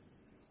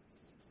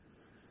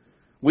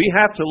 We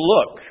have to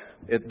look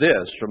at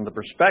this from the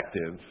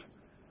perspective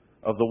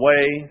of the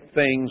way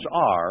things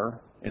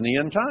are in the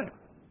end time.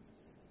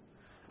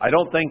 I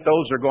don't think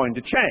those are going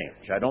to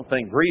change. I don't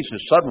think Greece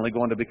is suddenly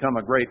going to become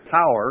a great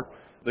power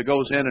that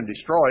goes in and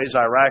destroys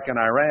Iraq and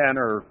Iran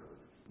or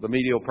the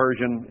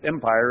Medo-Persian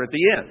Empire at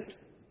the end.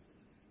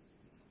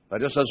 That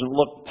just doesn't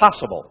look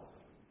possible.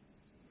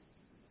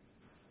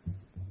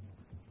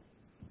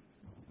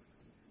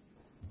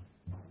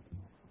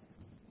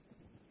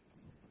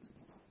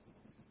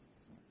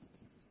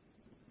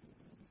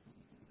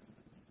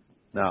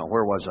 Now,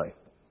 where was I?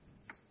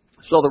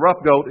 So the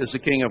rough goat is the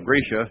king of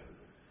Grecia,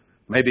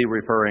 maybe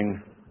referring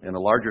in a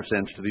larger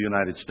sense to the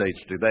United States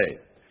today.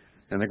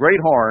 And the great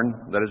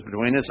horn that is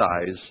between his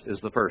eyes is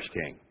the first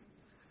king.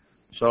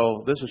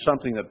 So this is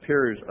something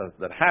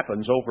that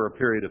happens over a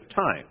period of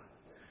time.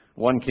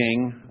 One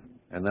king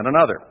and then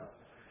another.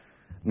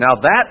 Now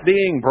that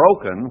being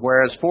broken,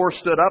 whereas 4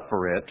 stood up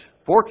for it,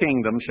 4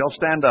 kingdoms shall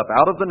stand up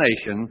out of the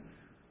nation,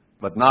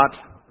 but not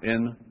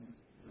in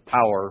the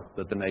power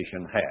that the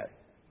nation had.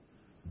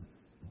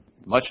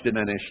 Much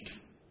diminished,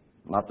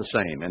 not the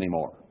same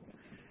anymore.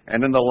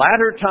 And in the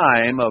latter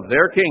time of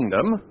their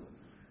kingdom,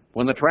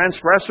 when the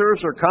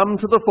transgressors are come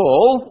to the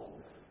full,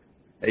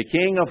 a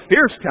king of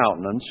fierce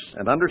countenance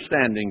and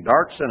understanding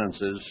dark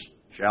sentences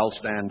shall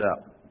stand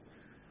up.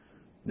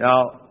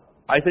 Now,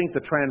 I think the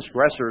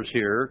transgressors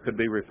here could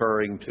be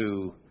referring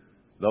to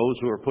those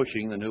who are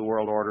pushing the New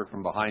World Order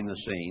from behind the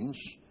scenes,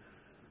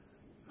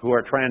 who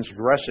are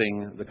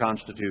transgressing the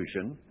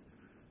Constitution,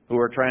 who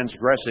are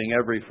transgressing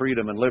every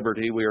freedom and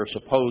liberty we are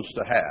supposed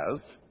to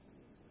have,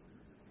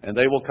 and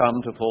they will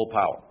come to full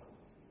power.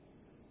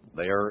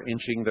 They are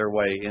inching their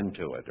way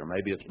into it. Or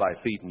maybe it's by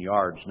feet and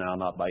yards now,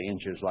 not by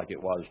inches like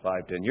it was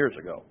 5-10 years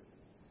ago.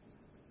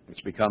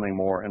 It's becoming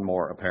more and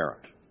more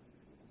apparent.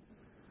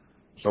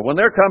 So when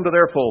they're come to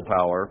their full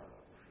power,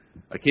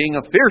 a king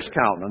of fierce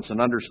countenance and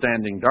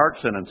understanding dark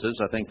sentences,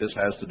 I think this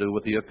has to do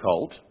with the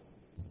occult,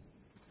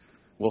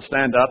 will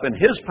stand up, and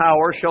his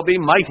power shall be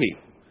mighty,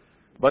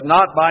 but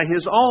not by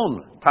his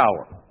own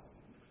power.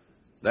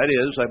 That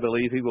is, I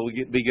believe he will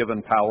be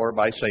given power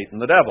by Satan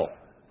the devil.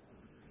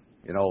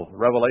 You know,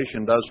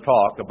 Revelation does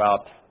talk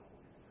about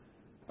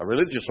a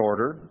religious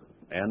order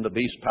and the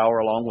beast power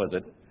along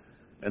with it,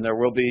 and there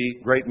will be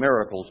great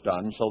miracles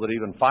done so that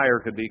even fire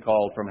could be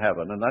called from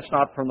heaven. And that's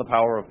not from the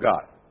power of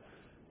God.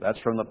 That's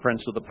from the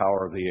prince of the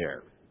power of the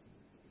air.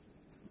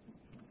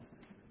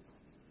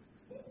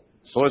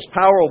 So his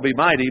power will be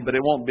mighty, but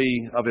it won't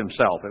be of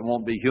himself. It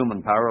won't be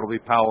human power. It will be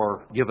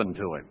power given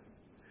to him.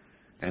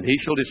 And he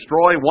shall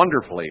destroy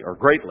wonderfully or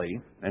greatly,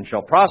 and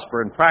shall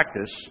prosper in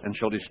practice, and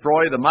shall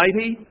destroy the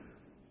mighty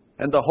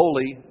and the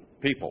holy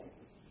people.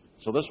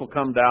 So this will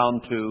come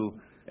down to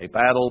a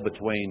battle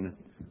between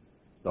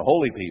the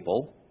holy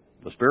people,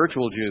 the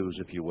spiritual Jews,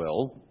 if you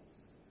will,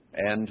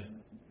 and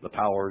the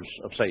powers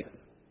of Satan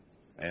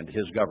and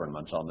his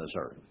governments on this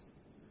earth.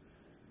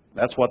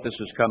 That's what this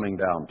is coming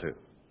down to.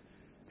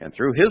 And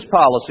through his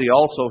policy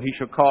also he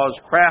shall cause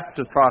craft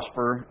to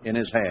prosper in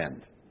his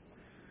hand.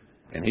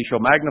 And he shall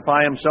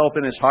magnify himself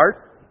in his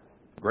heart,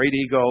 great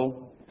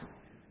ego,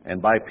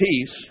 and by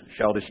peace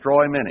shall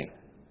destroy many.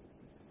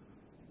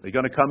 They're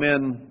going to come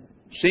in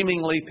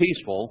seemingly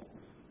peaceful,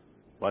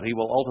 but he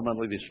will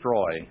ultimately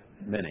destroy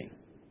many.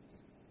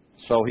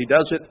 So he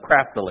does it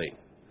craftily.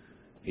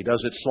 He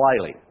does it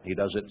slyly. He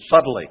does it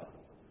subtly.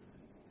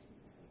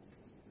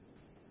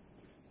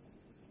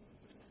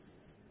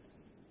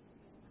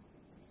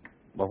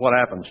 But what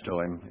happens to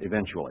him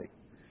eventually?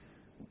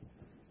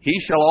 He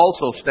shall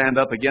also stand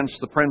up against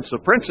the prince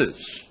of princes,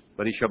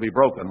 but he shall be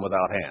broken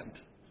without hand.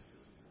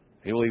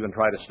 He will even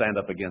try to stand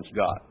up against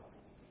God.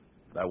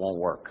 That won't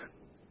work.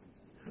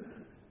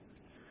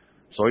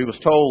 So he was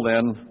told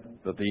then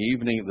that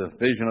the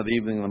vision of the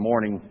evening and the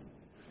morning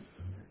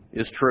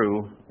is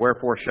true.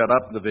 Wherefore shut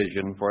up the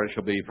vision, for it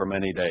shall be for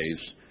many days.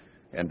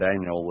 And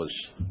Daniel was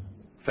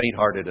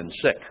faint-hearted and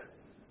sick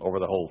over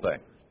the whole thing.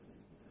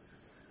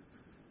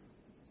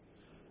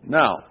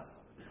 Now,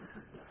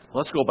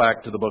 let's go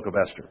back to the book of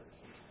Esther.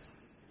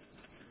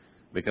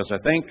 Because I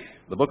think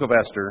the book of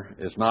Esther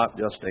is not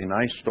just a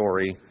nice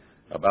story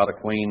about a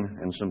queen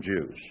and some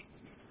Jews.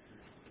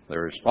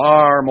 There is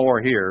far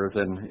more here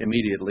than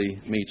immediately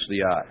meets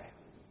the eye.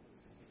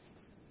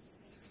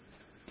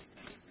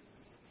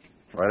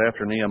 Right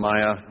after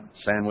Nehemiah,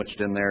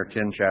 sandwiched in there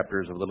 10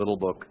 chapters of the little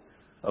book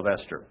of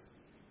Esther.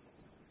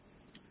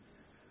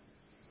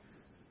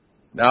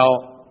 Now,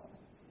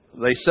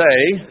 they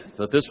say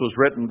that this was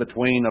written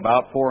between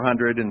about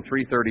 400 and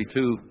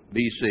 332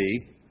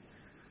 BC,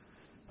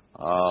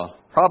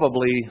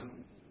 probably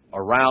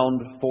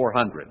around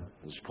 400,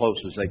 as close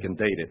as they can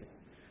date it.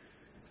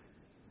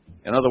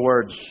 In other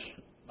words,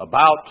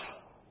 about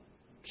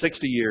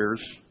 60 years,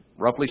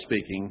 roughly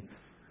speaking,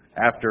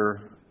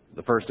 after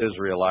the first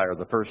Israelite or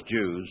the first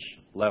Jews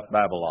left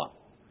Babylon.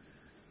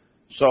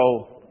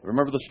 So,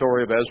 remember the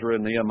story of Ezra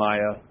and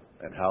Nehemiah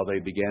and how they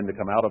began to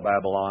come out of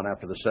Babylon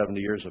after the 70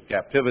 years of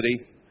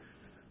captivity.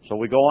 So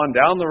we go on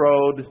down the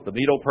road. The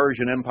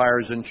Medo-Persian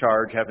Empire is in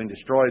charge, having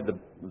destroyed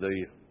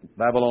the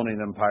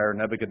Babylonian Empire,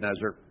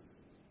 Nebuchadnezzar.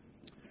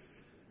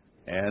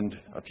 And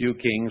a few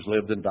kings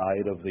lived and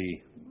died of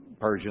the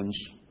Persians.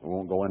 We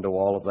won't go into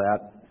all of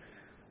that.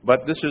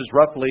 But this is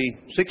roughly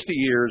 60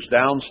 years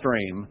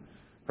downstream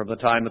from the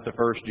time that the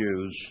first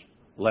Jews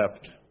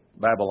left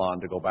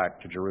Babylon to go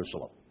back to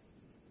Jerusalem.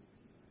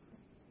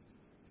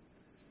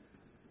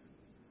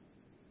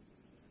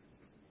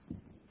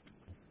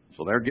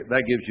 So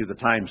that gives you the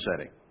time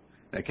setting.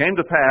 It came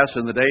to pass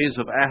in the days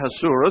of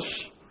Ahasuerus,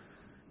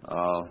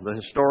 the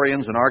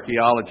historians and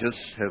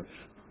archaeologists have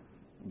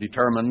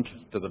determined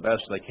to the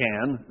best they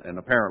can, and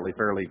apparently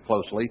fairly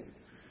closely,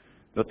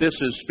 that this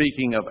is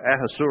speaking of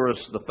Ahasuerus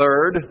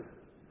III,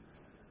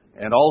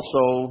 and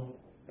also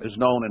is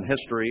known in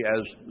history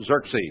as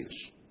Xerxes.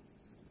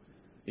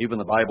 Even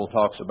the Bible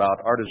talks about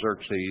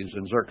Artaxerxes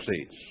and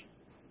Xerxes.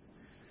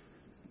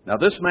 Now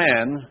this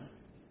man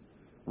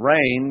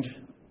reigned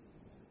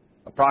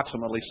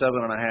approximately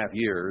 7.5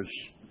 years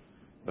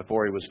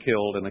before he was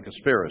killed in a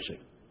conspiracy.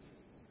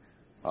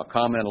 I'll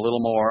comment a little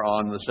more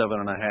on the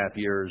 7.5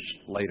 years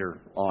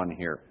later on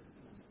here.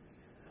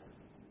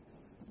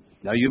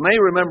 Now you may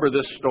remember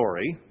this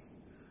story,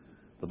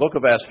 the book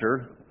of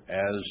Esther,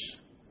 as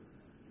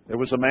there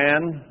was a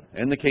man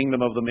in the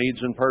kingdom of the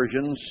Medes and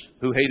Persians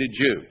who hated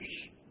Jews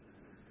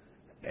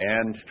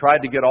and tried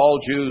to get all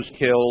Jews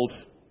killed,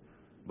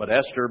 but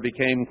Esther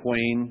became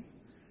queen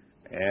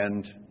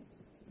and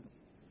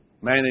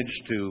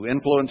managed to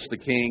influence the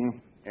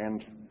king,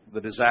 and the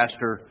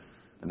disaster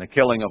and the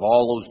killing of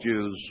all those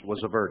Jews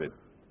was averted.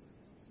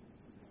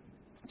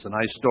 It's a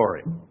nice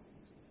story.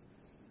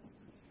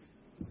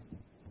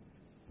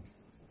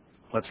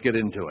 Let's get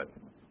into it.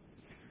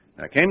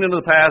 Now, it came into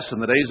the pass in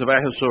the days of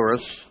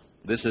Ahasuerus,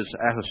 this is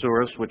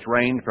Ahasuerus, which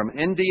reigned from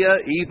India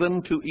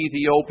even to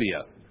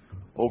Ethiopia,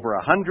 over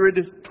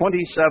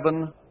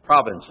 127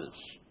 provinces.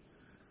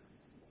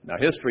 Now,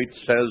 history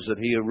says that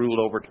he ruled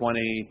over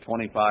 20,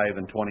 25,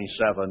 and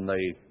 27.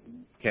 They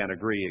can't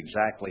agree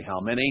exactly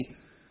how many.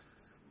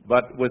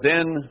 But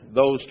within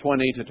those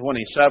 20 to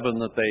 27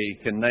 that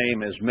they can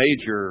name as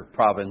major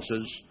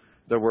provinces,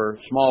 there were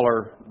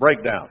smaller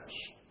breakdowns.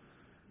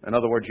 In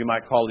other words, you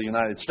might call the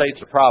United States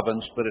a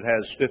province, but it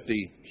has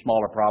 50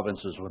 smaller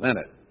provinces within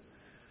it.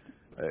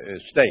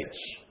 States,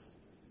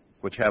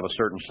 which have a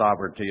certain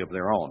sovereignty of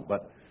their own.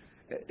 But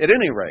at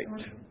any rate,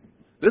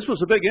 this was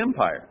a big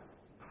empire.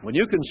 When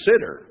you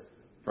consider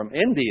from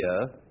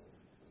India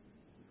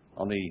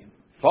on the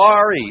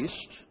far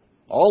east,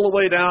 all the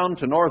way down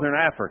to northern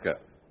Africa,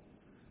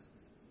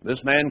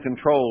 this man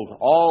controlled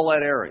all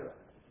that area.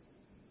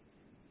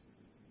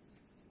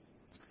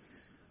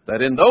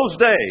 That in those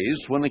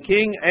days, when the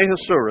king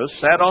Ahasuerus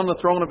sat on the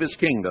throne of his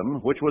kingdom,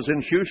 which was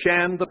in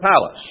Shushan the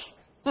palace.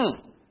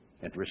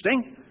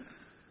 Interesting.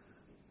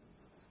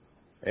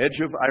 Edge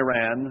of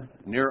Iran,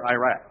 near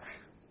Iraq.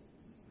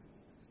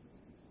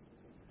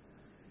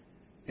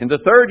 In the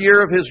 3rd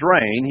year of his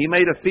reign, he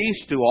made a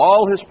feast to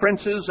all his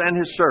princes and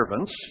his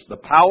servants, the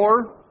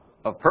power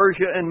of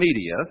Persia and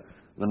Media,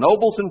 the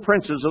nobles and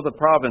princes of the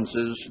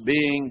provinces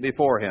being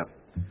before him.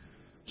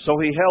 So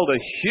he held a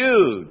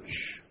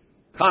huge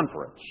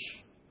conference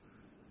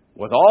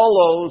with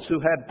all those who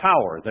had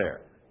power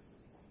there.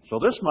 So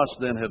this must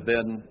then have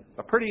been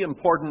a pretty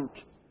important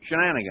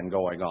shenanigan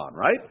going on,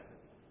 right?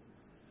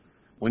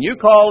 When you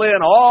call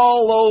in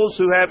all those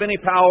who have any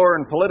power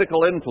and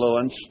political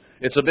influence,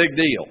 it's a big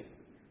deal.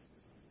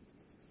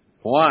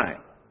 Why?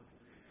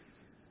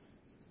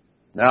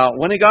 Now,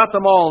 when he got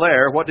them all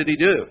there, what did he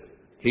do?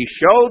 He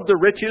showed the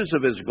riches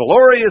of his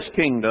glorious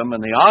kingdom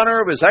and the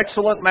honor of his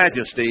excellent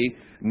majesty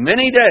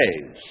many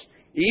days,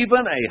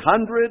 even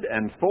 180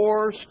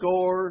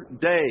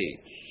 days.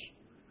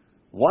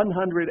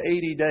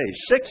 180 days.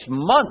 6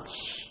 months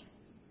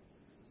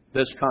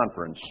this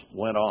conference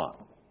went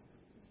on.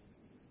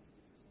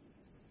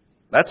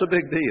 That's a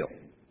big deal.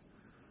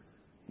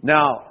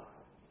 Now,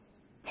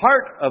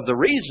 part of the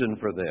reason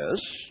for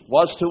this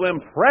was to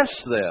impress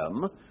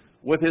them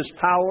with his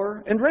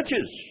power and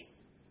riches.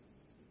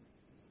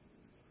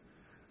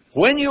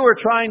 When you are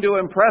trying to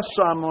impress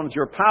someone with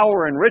your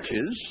power and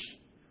riches,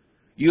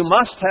 you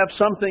must have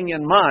something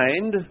in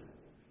mind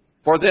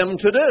for them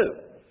to do.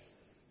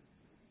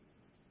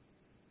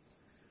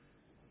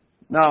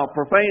 Now,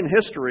 profane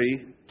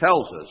history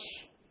tells us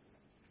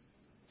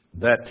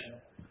that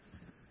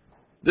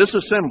this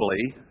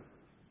assembly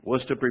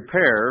was to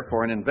prepare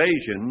for an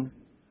invasion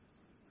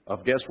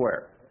of guess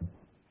where?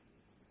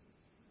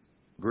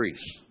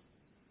 Greece.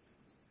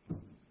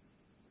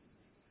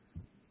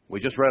 We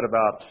just read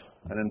about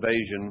an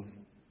invasion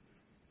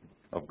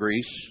of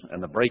Greece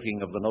and the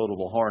breaking of the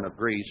notable horn of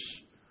Greece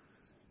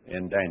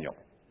in Daniel.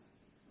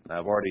 Now,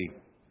 I've already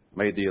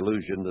made the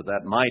allusion that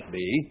that might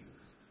be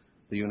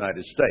the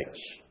United States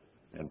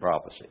in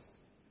prophecy.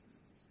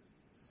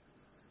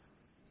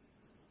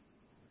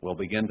 We'll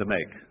begin to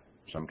make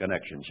some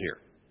connections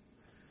here.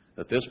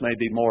 That this may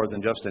be more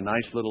than just a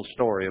nice little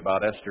story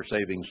about Esther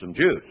saving some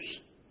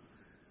Jews.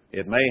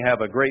 It may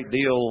have a great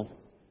deal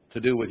to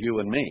do with you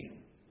and me.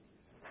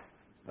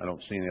 I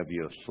don't see any of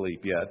you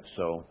asleep yet,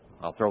 so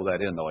I'll throw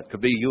that in, though. It could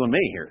be you and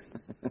me here.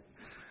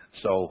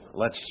 So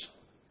let's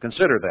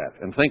consider that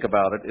and think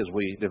about it as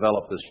we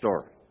develop this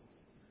story.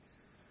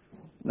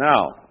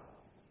 Now,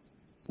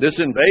 this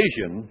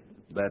invasion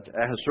that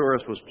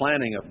Ahasuerus was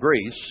planning of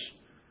Greece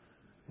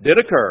did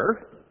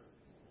occur,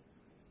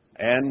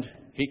 and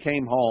he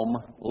came home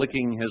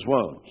licking his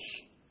wounds.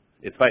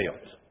 It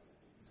failed.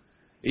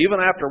 Even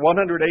after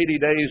 180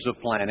 days of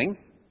planning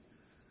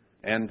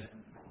and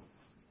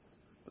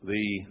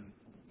the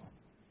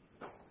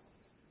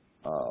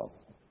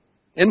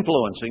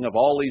influencing of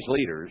all these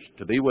leaders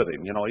to be with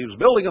him. You know, he was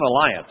building an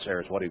alliance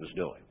there is what he was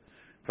doing.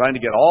 Trying to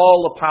get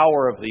all the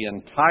power of the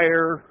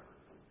entire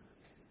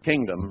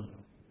kingdom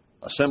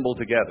assembled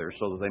together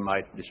so that they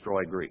might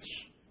destroy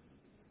Greece.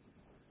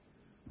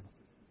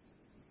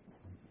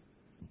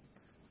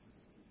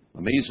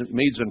 The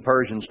Medes and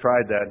Persians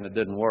tried that and it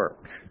didn't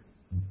work.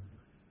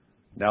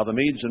 Now the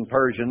Medes and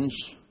Persians,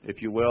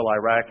 if you will,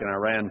 Iraq and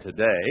Iran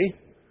today,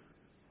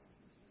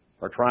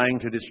 are trying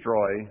to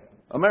destroy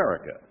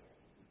America.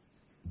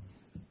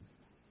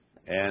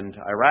 And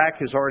Iraq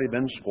has already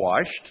been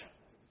squashed.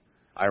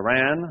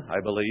 Iran, I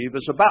believe,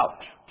 is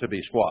about to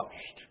be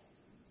squashed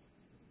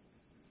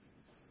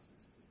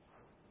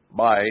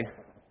by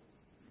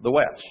the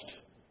West,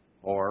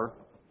 or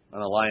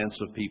an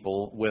alliance of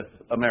people with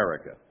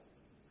America.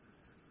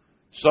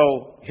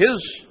 So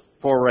his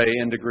foray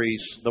into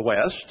Greece, the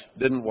West,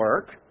 didn't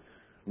work,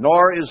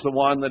 nor is the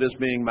one that is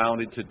being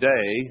mounted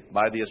today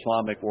by the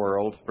Islamic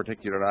world,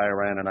 particularly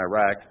Iran and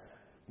Iraq,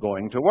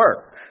 going to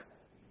work.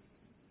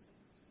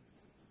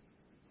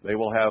 They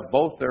will have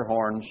both their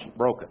horns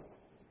broken.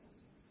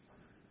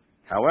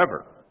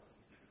 However,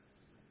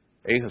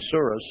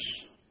 Ahasuerus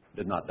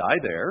did not die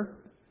there.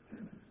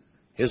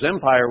 His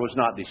empire was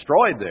not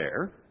destroyed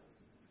there.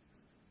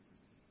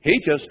 He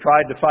just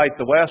tried to fight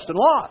the West and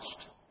lost.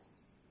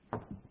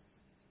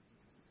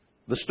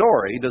 The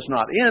story does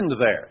not end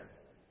there.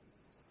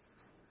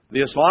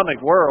 The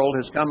Islamic world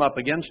has come up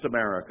against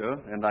America,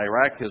 and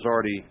Iraq has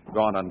already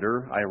gone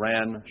under.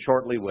 Iran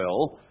shortly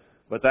will,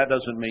 but that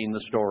doesn't mean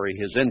the story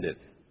has ended.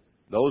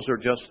 Those are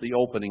just the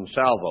opening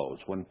salvos.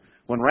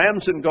 When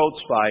rams and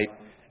goats fight,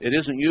 it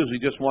isn't usually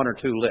just one or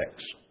two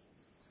licks.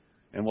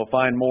 And we'll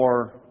find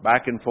more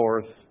back and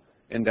forth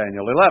in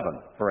Daniel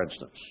 11, for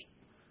instance.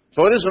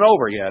 So it isn't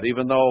over yet,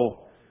 even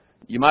though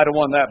you might have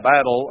won that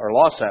battle or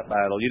lost that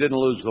battle, you didn't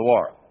lose the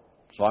war.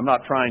 So I'm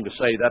not trying to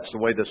say that's the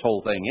way this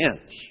whole thing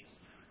ends.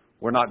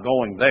 We're not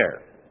going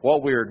there.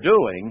 What we're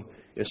doing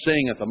is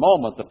seeing at the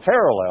moment the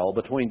parallel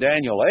between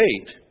Daniel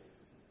 8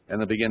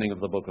 and the beginning of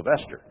the book of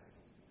Esther,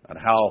 and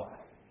how,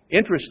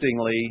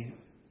 interestingly,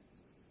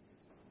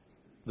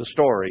 the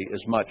story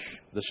is much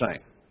the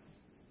same.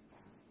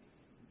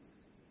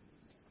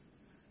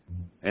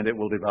 And it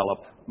will develop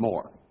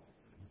more.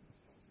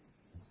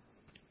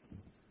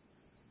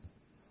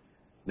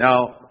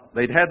 Now,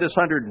 they'd had this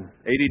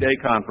 180-day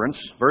conference,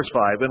 verse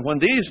 5, and when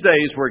these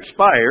days were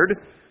expired,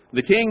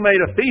 the king made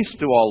a feast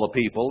to all the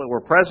people that were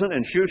present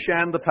in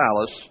Shushan the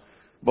palace,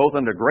 both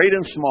unto great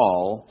and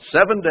small,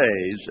 7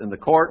 days in the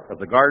court of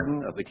the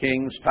garden of the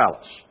king's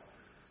palace.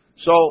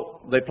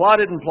 So they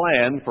plotted and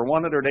planned for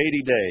 180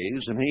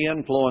 days, and he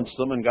influenced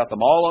them and got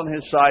them all on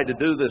his side to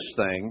do this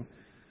thing.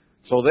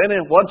 So then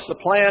once the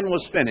plan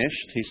was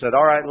finished, he said,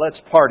 all right, let's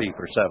party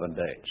for 7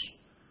 days.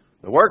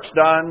 The work's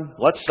done,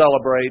 let's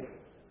celebrate,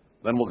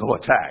 then we'll go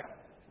attack.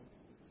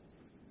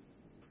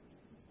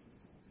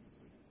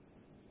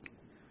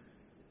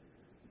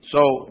 So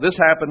this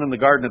happened in the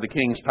garden of the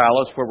king's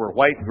palace, where were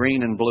white,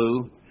 green, and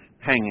blue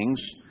hangings,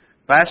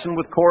 fastened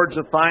with cords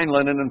of fine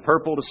linen and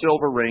purple to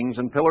silver rings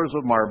and pillars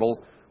of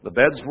marble. The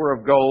beds were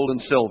of gold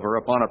and silver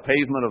upon a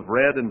pavement of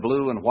red and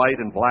blue and white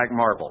and black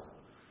marble.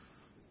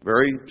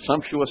 Very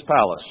sumptuous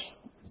palace.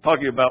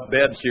 Talking about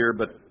beds here,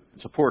 but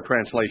it's a poor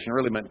translation. It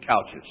really meant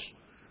couches.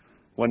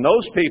 When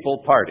those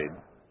people parted,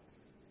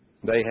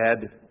 they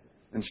had,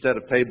 instead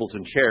of tables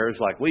and chairs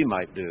like we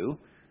might do,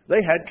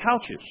 they had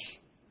couches.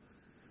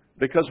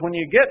 Because when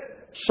you get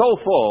so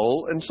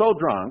full and so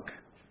drunk,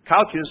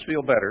 couches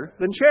feel better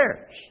than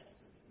chairs.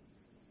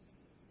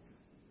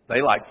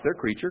 They liked their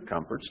creature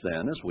comforts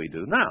then as we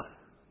do now.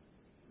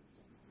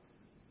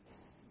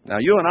 Now,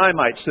 you and I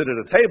might sit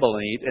at a table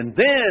and eat and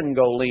then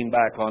go lean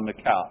back on the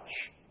couch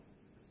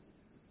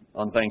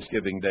on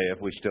Thanksgiving Day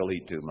if we still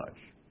eat too much.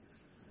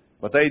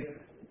 But they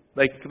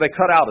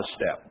cut out a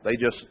step. They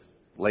just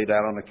lay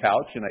down on the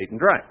couch and ate and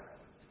drank.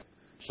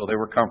 So they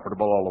were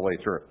comfortable all the way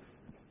through.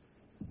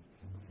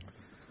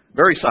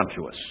 Very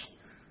sumptuous.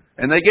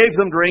 And they gave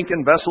them drink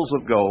in vessels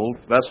of gold,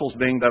 vessels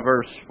being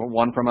diverse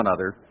one from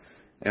another,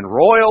 and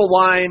royal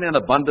wine in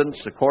abundance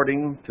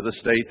according to the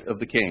state of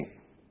the king,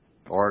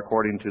 or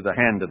according to the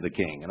hand of the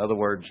king. In other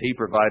words, he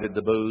provided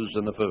the booze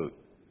and the food.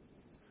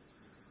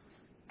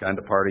 Kind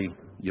of party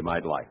you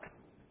might like.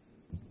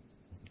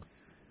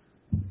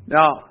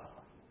 Now,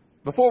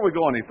 before we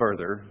go any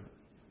further,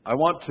 I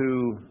want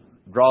to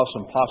draw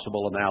some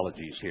possible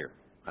analogies here.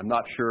 I'm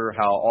not sure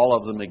how all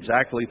of them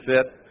exactly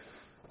fit.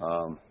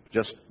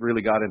 Just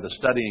really got into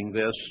studying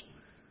this.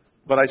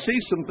 But I see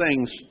some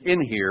things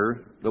in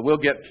here that we'll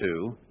get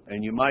to,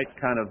 and you might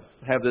kind of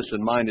have this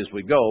in mind as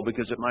we go,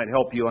 because it might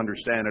help you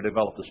understand or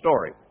develop the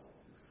story.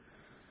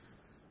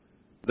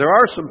 There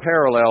are some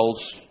parallels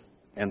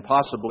and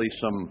possibly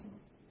some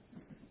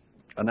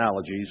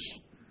analogies.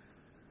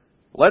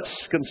 Let's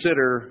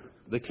consider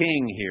the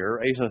king here,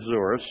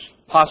 Ahasuerus,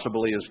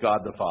 possibly as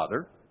God the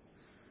Father.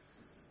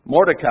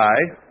 Mordecai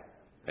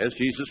as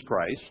Jesus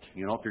Christ.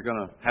 You know, if you're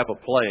going to have a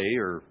play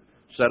or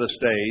set a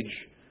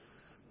stage,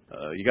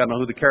 you got to know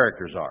who the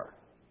characters are.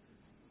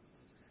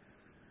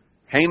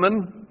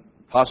 Haman,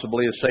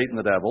 possibly as Satan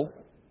the devil.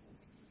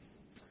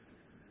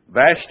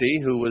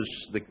 Vashti, who was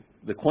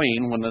the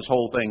queen when this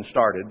whole thing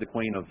started, the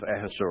queen of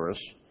Ahasuerus,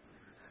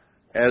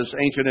 as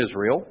ancient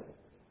Israel.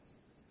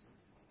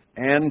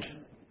 And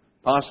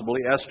possibly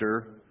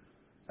Esther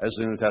as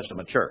the New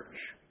Testament church.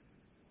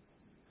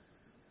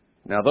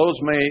 Now, those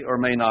may or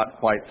may not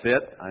quite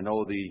fit. I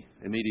know the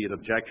immediate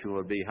objection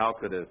would be, how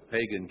could a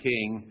pagan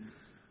king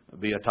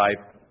be a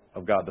type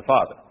of God the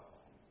Father?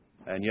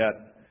 And yet,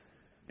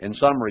 in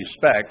some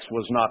respects,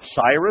 was not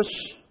Cyrus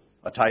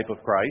a type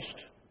of Christ?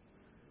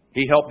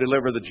 He helped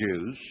deliver the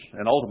Jews,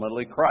 and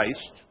ultimately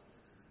Christ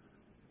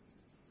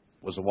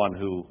was the one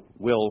who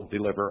will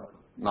deliver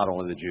not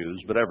only the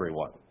Jews, but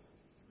everyone.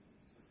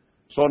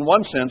 So in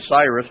one sense,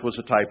 Cyrus was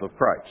a type of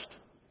Christ,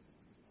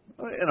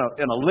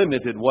 in a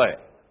limited way.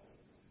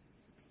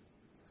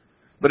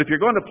 But if you're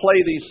going to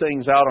play these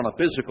things out on a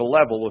physical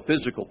level with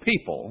physical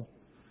people,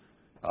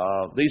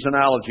 these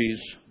analogies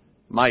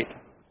might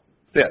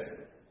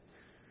fit.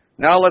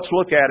 Now let's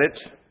look at it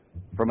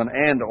from an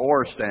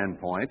and/or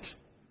standpoint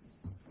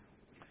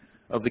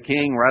of the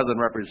king rather than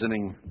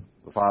representing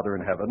the Father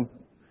in heaven.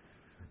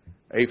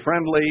 A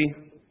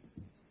friendly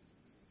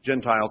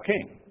Gentile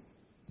king,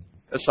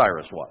 as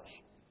Cyrus was.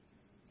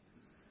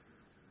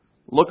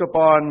 Look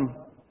upon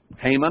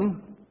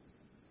Haman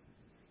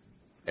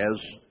as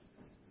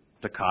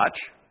Takach,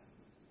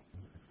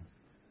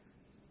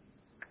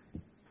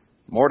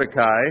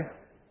 Mordecai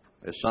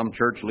as some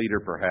church leader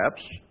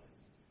perhaps,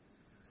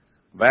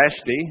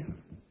 Vashti,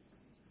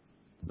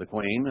 the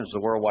queen, as the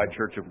worldwide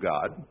church of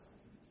God,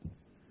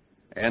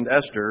 and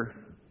Esther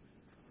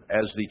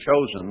as the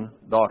chosen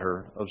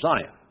daughter of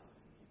Zion.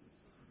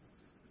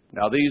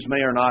 Now, these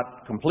may or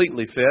not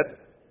completely fit,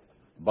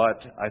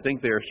 but I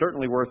think they are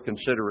certainly worth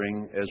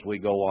considering as we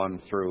go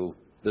on through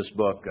this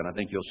book, and I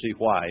think you'll see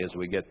why as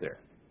we get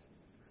there.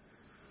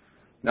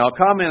 Now, a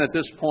comment at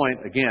this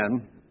point,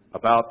 again,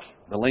 about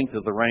the length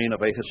of the reign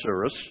of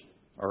Ahasuerus,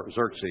 or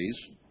Xerxes.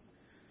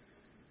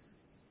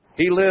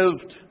 He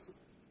lived,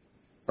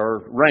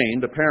 or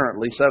reigned,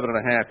 apparently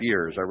 7.5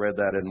 years. I read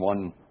that in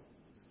one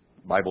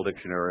Bible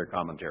dictionary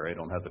commentary. I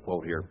don't have the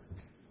quote here.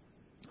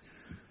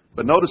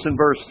 But notice in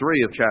verse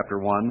 3 of chapter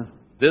 1,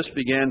 this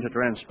began to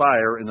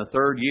transpire in the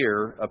 3rd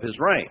year of his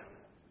reign.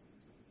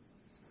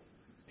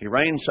 He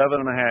reigned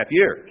 7.5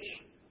 years.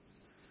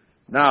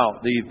 Now,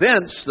 the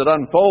events that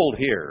unfold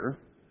here,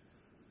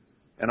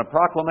 and a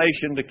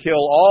proclamation to kill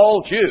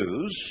all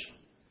Jews,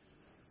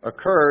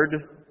 occurred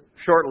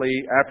shortly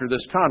after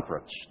this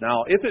conference.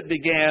 Now, if it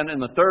began in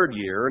the 3rd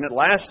year, and it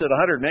lasted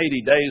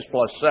 180 days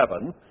plus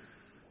 7,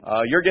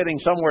 you're getting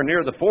somewhere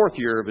near the 4th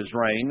year of his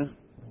reign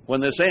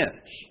when this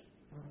ends.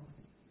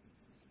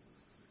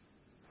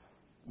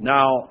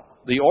 Now,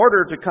 the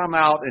order to come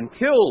out and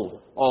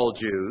kill all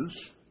Jews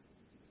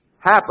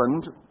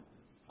happened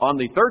on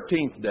the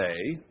 13th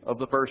day of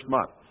the 1st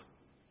month,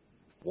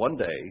 one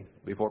day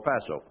before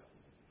Passover.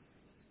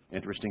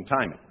 Interesting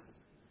timing.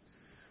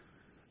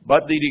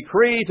 But the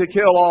decree to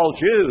kill all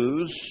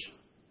Jews,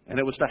 and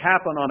it was to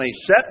happen on a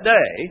set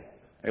day.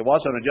 It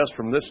wasn't just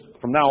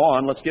from now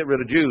on, let's get rid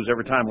of Jews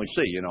every time we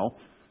see,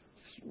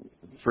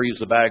 freeze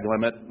the bag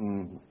limit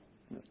and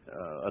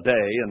a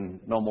day and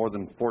no more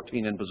than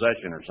 14 in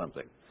possession or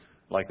something,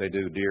 like they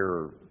do deer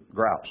or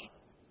grouse.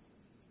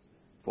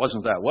 It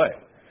wasn't that way.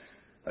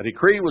 A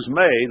decree was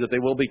made that they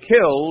will be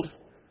killed,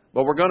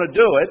 but we're going to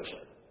do it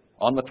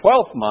on the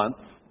 12th month,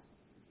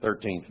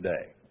 13th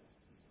day.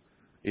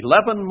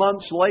 11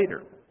 months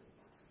later.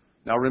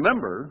 Now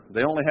remember,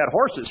 they only had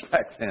horses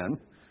back then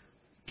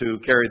to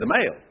carry the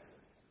mail.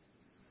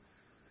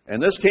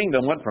 And this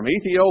kingdom went from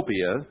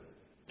Ethiopia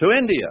to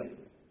India.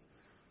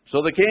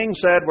 So the king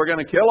said, we're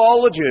going to kill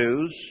all the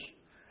Jews,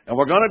 and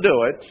we're going to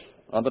do it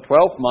on the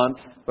 12th month,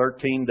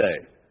 13th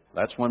day.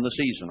 That's when the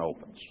season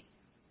opens.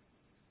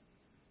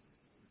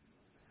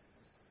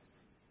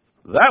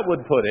 That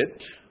would put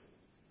it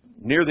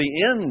near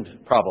the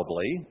end,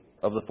 probably,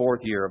 of the 4th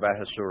year of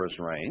Ahasuerus'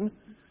 reign,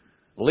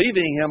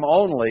 leaving him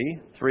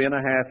only 3.5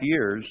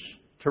 years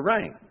to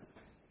reign.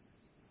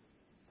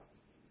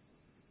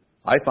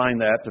 I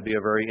find that to be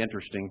a very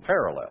interesting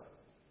parallel,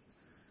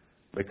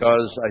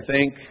 because I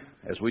think,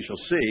 as we shall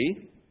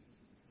see,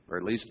 or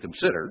at least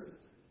consider,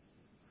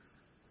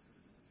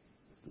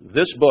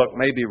 this book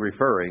may be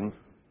referring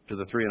to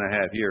the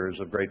 3.5 years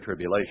of Great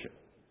Tribulation.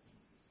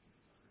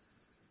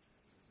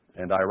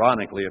 And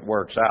ironically, it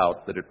works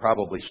out that it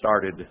probably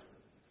started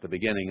the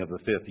beginning of the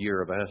 5th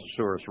year of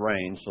Ahasuerus'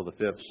 reign, so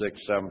the 5th,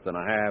 6th, 7th, and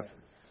a half,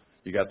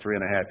 you got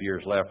 3.5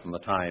 years left from the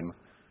time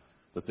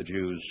that the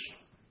Jews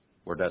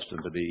were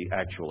destined to be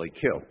actually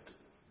killed.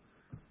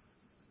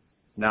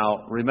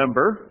 Now,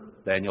 remember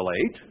Daniel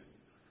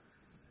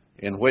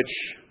 8, in which,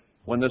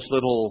 when this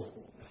little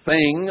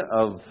thing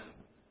of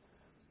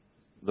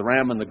the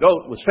ram and the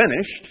goat was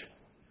finished,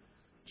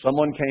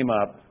 someone came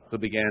up who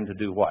began to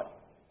do what?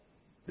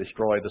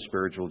 Destroy the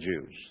spiritual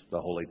Jews, the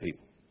holy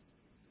people.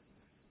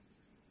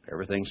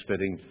 Everything's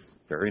fitting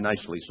very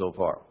nicely so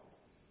far.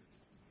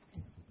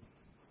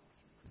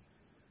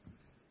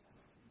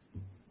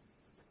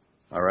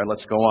 All right,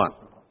 let's go on.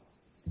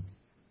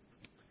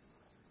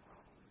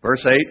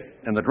 Verse 8,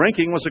 and the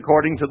drinking was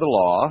according to the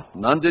law,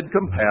 none did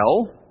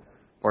compel,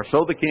 for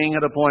so the king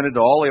had appointed to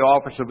all the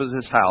officers of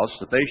his house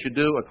that they should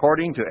do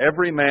according to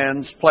every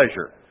man's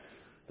pleasure.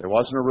 There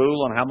wasn't a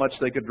rule on how much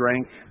they could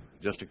drink,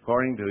 just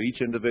according to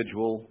each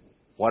individual,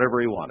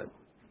 whatever he wanted.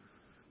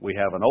 We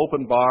have an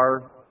open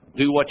bar,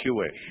 do what you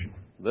wish.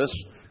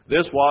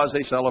 This was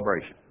a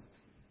celebration.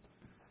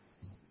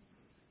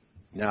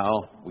 Now,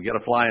 we get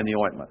a fly in the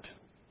ointment.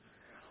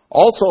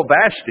 Also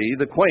Vashti,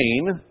 the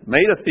queen,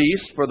 made a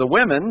feast for the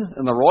women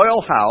in the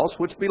royal house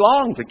which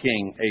belonged to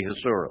King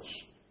Ahasuerus.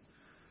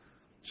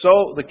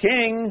 So the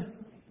king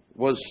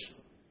was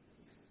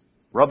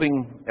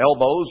rubbing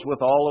elbows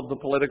with all of the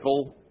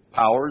political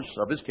powers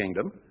of his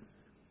kingdom.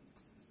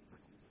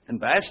 And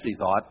Vashti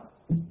thought,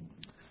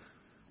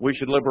 we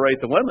should liberate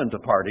the women to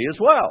party as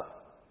well.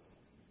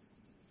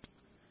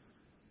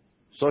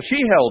 So she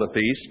held a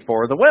feast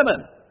for the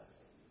women.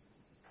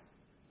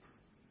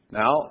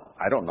 Now,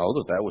 I don't know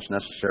that that was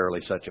necessarily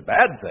such a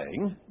bad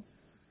thing,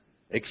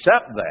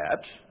 except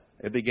that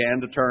it began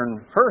to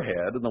turn her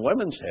head and the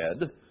women's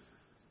head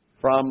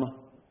from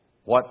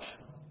what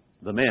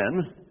the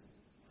men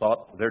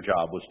thought their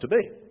job was to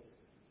be.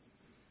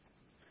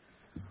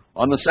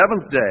 On the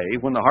seventh day,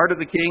 when the heart of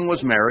the king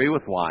was merry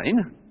with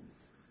wine,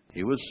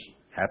 he was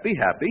happy.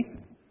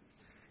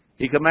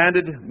 He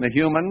commanded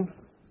Mehuman,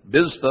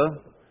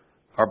 Biztha,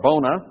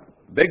 Harbona,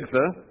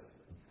 Bigtha,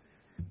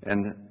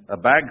 and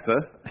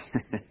Abagtha.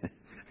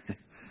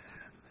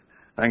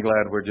 I'm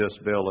glad we're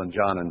just Bill and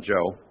John and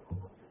Joe.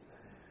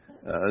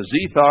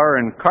 Zethar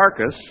and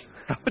Carcass.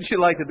 How would you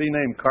like to be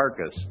named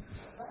Carcass?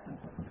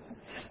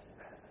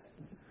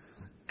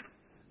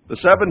 The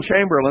 7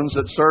 chamberlains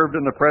that served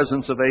in the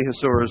presence of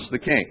Ahasuerus the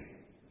king.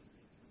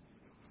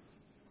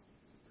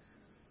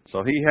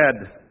 So he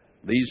had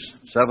these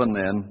 7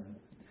 men.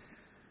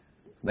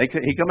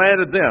 He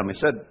commanded them. He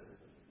said,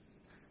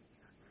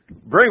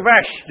 "Bring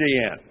Vashti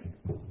in."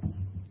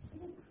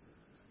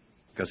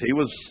 Because he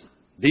was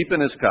deep in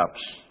his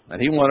cups,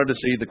 and he wanted to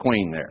see the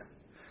queen there.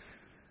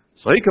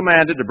 So he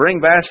commanded to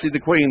bring Vashti the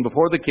queen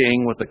before the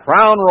king with the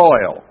crown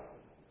royal.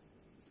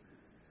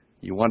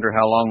 You wonder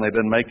how long they've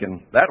been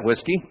making that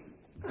whiskey.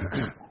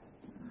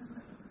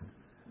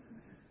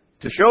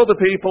 To show the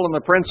people and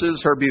the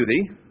princes her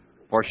beauty,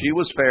 for she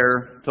was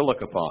fair to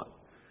look upon.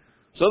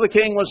 So the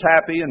king was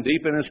happy and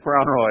deep in his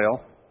crown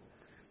royal,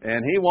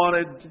 and he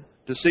wanted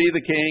to see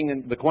the king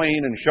and the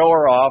queen and show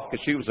her off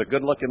because she was a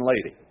good-looking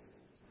lady.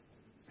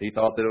 He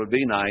thought that it would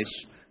be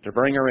nice to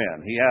bring her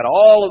in. He had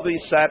all of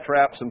these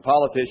satraps and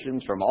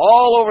politicians from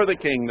all over the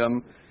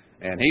kingdom,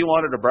 and he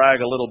wanted to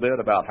brag a little bit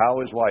about how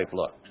his wife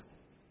looked.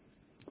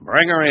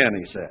 Bring her in,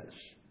 he says.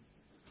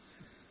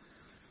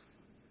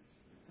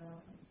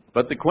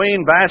 But the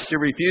queen Vashti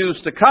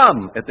refused to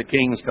come at the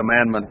king's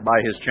commandment by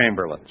his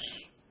chamberlains.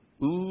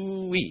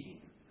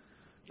 Ooh-wee.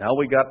 Now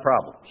we got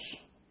problems.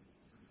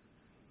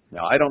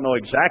 Now, I don't know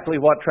exactly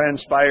what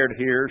transpired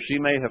here. She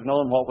may have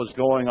known what was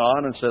going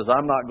on and says,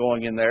 "I'm not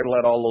going in there to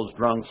let all those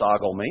drunks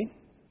ogle me."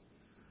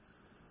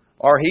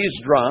 Or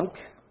he's drunk,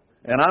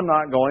 and I'm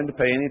not going to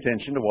pay any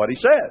attention to what he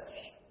says.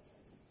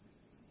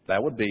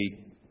 That would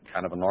be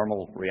kind of a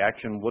normal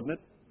reaction, wouldn't it?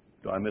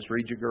 Do I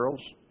misread you,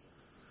 girls?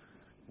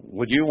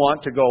 Would you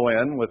want to go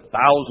in with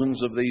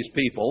thousands of these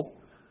people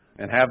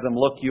and have them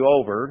look you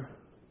over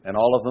and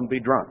all of them be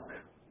drunk?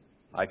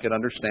 I could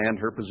understand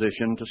her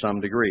position to some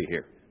degree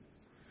here.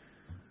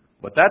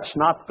 But that's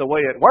not the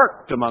way it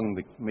worked among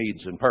the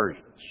Medes and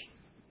Persians.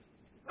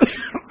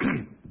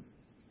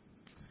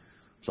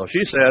 So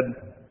she said,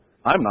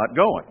 "I'm not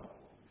going."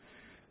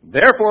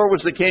 Therefore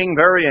was the king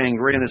very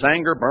angry, and his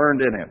anger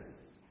burned in him.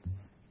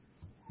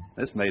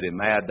 This made him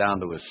mad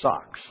down to his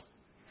socks.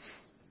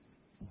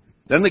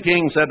 Then the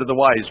king said to the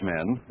wise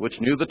men,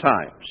 which knew the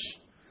times,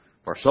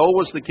 for so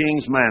was the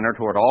king's manner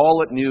toward all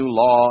that knew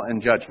law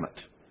and judgment.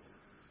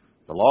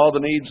 The law of the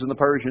Medes and the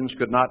Persians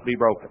could not be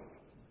broken.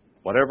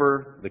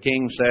 Whatever the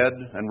king said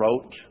and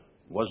wrote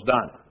was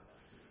done.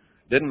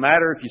 Didn't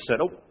matter if you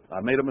said, "Oh,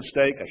 I made a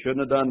mistake, I shouldn't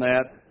have done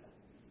that."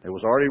 It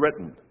was already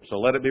written. So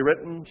let it be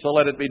written, so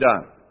let it be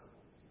done.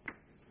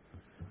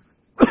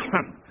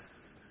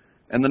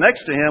 And the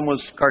next to him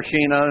was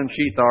Karshina and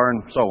Shethar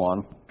and so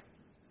on,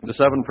 the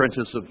 7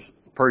 princes of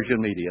Persian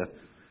Media,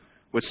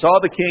 which saw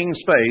the king's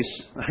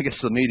face. I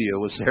guess the media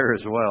was there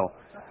as well.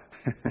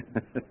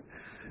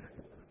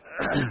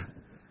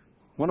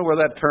 Wonder where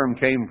that term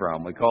came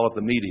from. We call it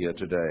the media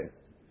today.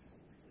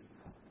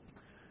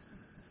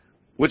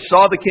 Which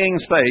saw the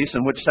king's face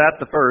and which sat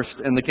the first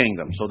in the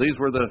kingdom. So these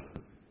were the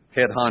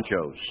head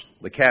honchos,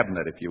 the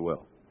cabinet, if you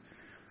will.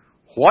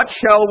 What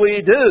shall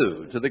we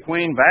do to the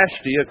queen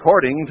Vashti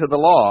according to the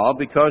law,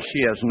 because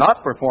she has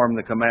not performed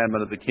the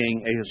commandment of the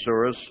king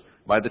Ahasuerus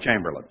by the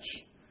chamberlains?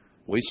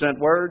 We sent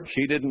word,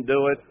 she didn't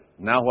do it.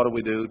 Now what do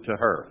we do to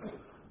her?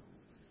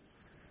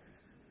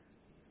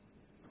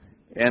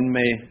 And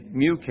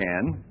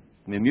Memucan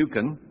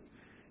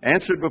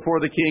answered before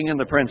the king and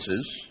the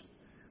princes,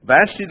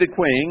 Vashti the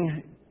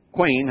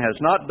queen has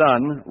not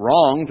done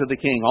wrong to the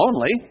king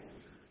only.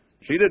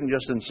 She didn't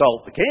just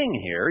insult the king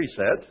here, he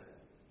said,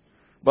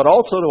 but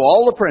also to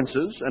all the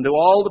princes and to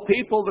all the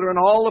people that are in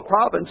all the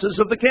provinces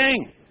of the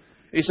king.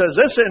 He says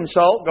this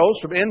insult goes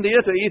from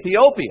India to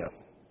Ethiopia.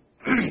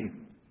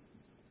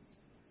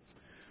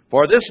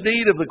 For this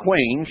deed of the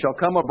queen shall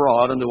come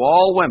abroad unto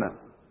all women,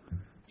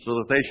 so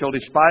that they shall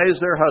despise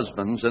their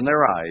husbands in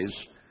their eyes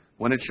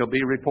when it shall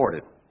be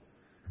reported.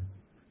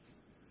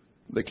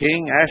 The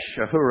king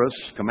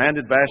Ahasuerus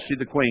commanded Vashti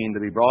the queen to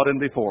be brought in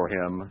before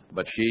him,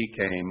 but she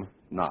came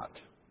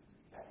not.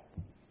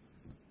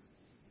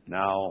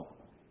 Now,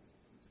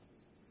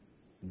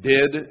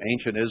 did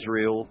ancient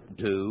Israel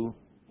do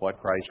what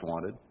Christ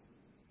wanted?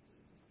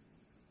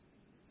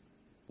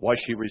 Was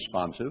she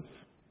responsive?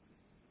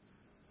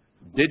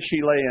 Did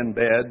she lay in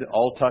bed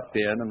all tucked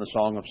in the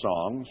Song of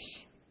Songs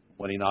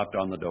when he knocked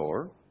on the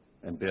door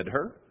and bid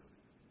her?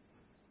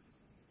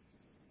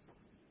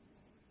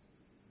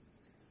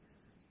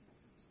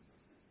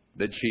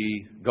 Did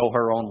she go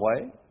her own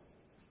way?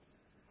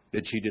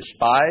 Did she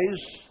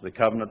despise the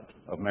covenant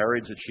of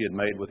marriage that she had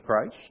made with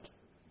Christ?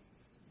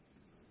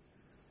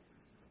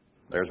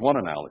 There's one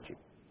analogy.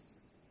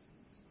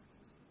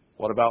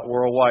 What about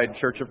Worldwide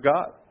Church of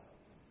God?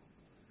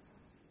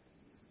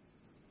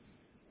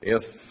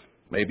 If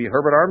maybe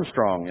Herbert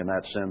Armstrong, in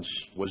that sense,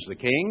 was the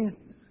king,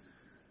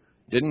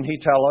 didn't he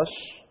tell us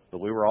that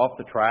we were off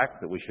the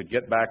track, that we should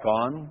get back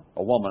on?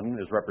 A woman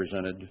is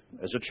represented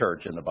as a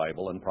church in the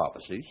Bible and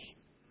prophecies.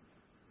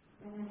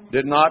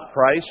 Did not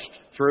Christ,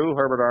 through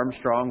Herbert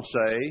Armstrong,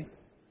 say,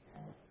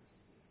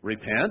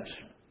 repent,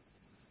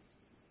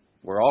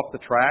 we're off the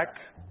track,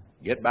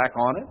 get back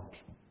on it?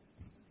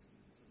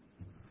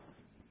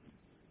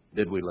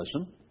 Did we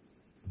listen?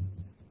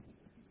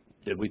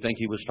 Did we think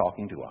he was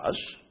talking to us,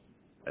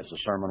 as the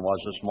sermon was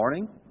this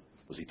morning?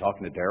 Was he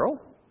talking to Darryl?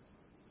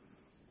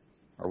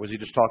 Or was he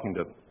just talking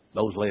to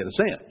those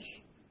Laodiceans?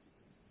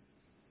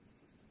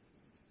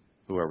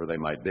 Whoever they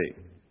might be.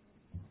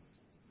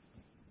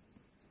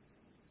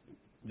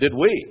 Did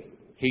we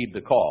heed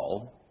the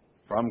call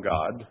from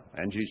God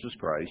and Jesus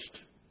Christ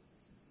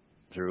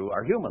through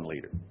our human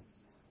leader?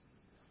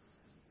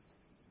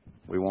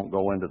 We won't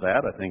go into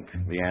that. I think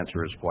the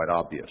answer is quite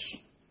obvious.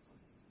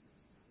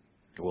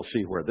 We'll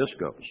see where this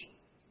goes.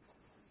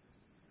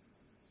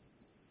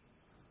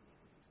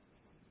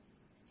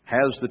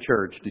 Has the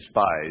church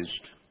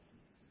despised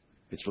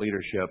its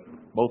leadership,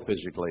 both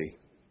physically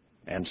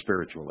and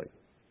spiritually?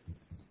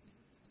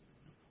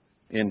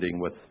 Ending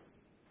with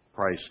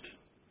Christ,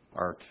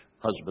 our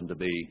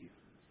husband-to-be,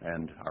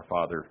 and our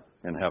Father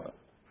in heaven.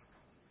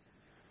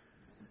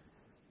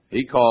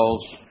 He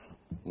calls,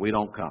 we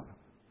don't come.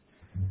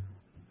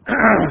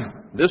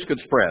 This could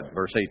spread.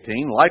 Verse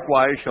 18,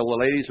 likewise shall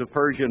the ladies of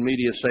Persia and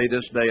Media say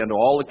this day unto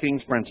all the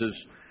king's princes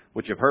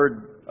which have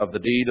heard of the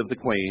deed of the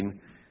queen,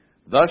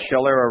 thus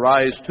shall there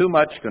arise too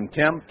much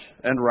contempt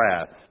and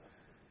wrath.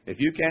 If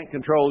you can't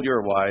control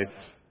your wife,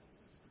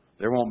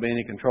 there won't be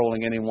any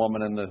controlling any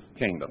woman in the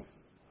kingdom,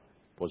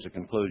 was the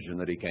conclusion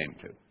that he came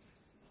to.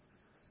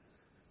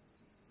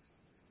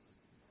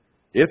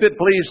 If it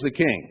please the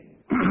king,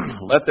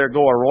 let there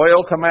go a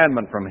royal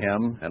commandment from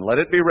him, and let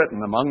it be written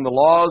among the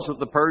laws of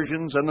the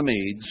Persians and the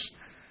Medes,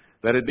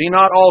 that it be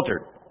not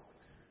altered,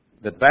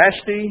 that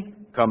Vashti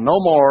come no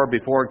more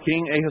before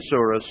King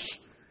Ahasuerus,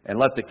 and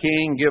let the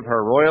king give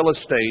her royal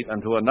estate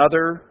unto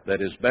another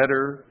that is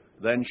better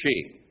than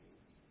she.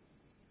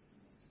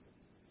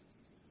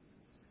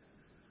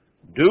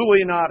 Do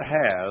we not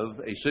have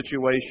a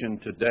situation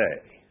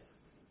today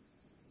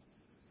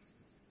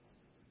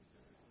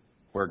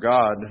where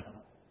God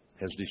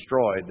has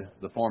destroyed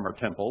the former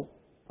temple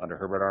under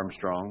Herbert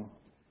Armstrong,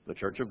 the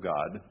Church of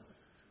God,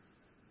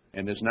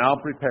 and is now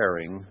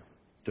preparing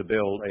to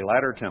build a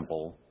latter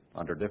temple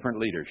under different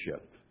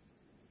leadership?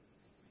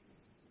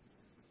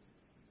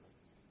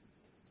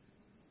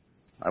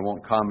 I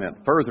won't comment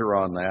further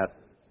on that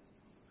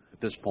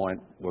at this point.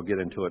 We'll get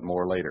into it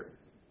more later.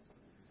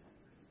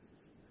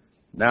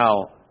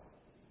 Now,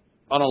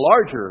 in a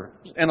larger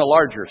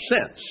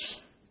sense,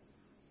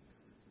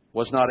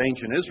 was not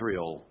ancient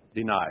Israel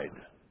denied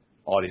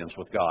audience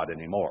with God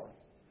anymore?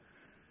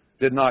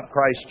 Did not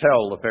Christ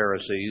tell the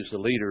Pharisees, the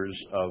leaders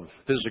of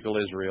physical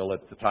Israel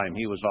at the time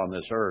he was on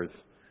this earth,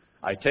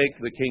 I take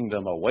the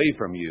kingdom away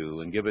from you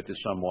and give it to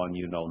someone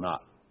you know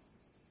not?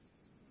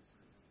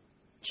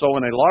 So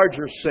in a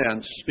larger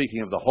sense,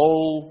 speaking of the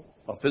whole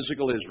of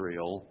physical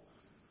Israel,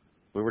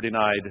 we were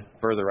denied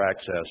further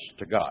access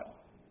to God.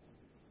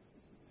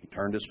 He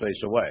turned his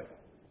face away.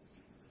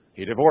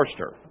 He divorced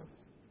her.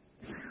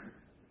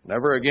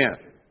 Never again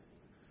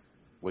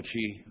would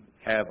she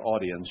have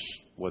audience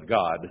with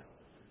God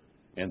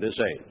in this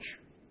age.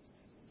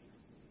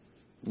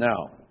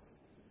 Now,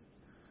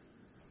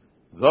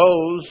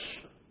 those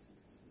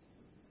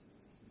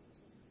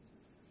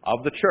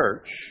of the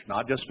church,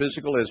 not just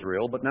physical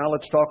Israel, but now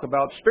let's talk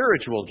about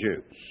spiritual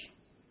Jews.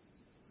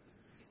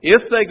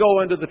 If they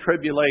go into the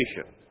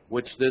tribulation,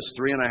 which this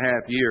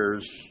 3.5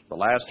 years, the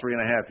last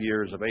 3.5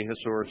 years of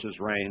Ahasuerus'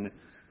 reign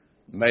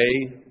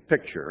may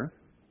picture,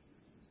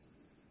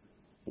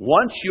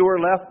 once you are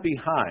left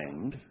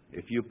behind,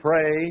 if you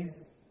pray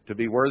to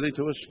be worthy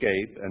to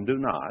escape and do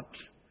not,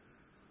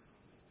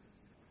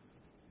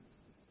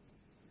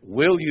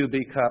 will you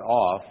be cut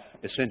off,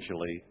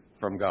 essentially,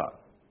 from God?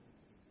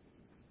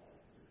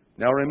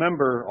 Now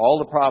remember all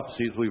the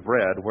prophecies we've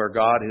read where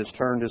God has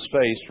turned his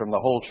face from the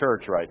whole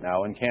church right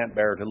now and can't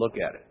bear to look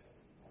at it.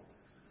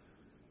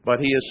 But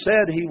he has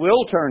said he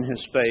will turn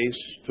his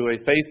face to a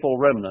faithful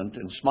remnant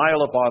and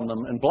smile upon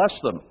them and bless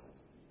them.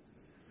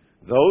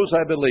 Those,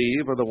 I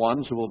believe, are the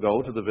ones who will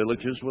go to the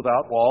villages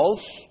without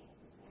walls,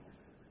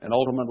 and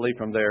ultimately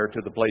from there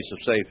to the place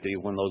of safety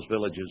when those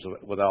villages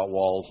without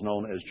walls,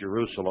 known as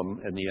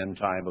Jerusalem in the end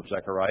time of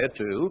Zechariah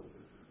 2,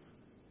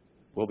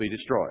 will be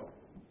destroyed.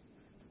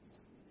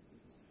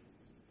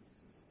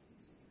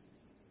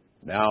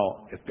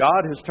 Now, if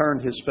God has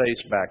turned his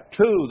face back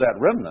to that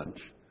remnant,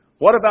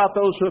 what about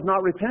those who have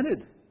not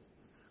repented?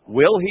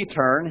 Will he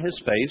turn his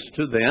face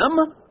to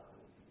them?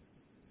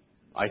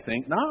 I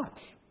think not.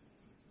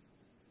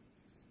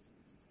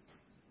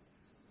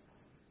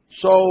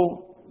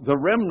 So, the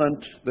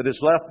remnant that is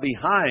left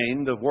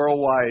behind of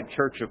worldwide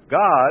Church of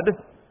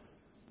God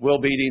will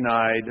be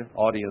denied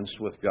audience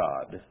with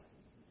God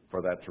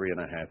for that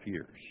 3.5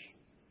 years.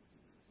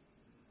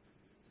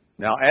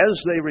 Now,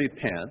 as they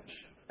repent,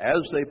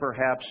 as they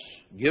perhaps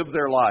give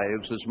their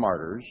lives as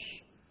martyrs,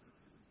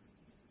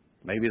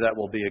 maybe that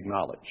will be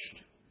acknowledged.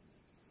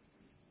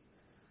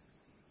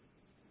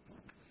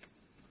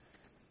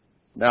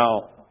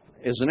 Now,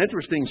 as an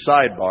interesting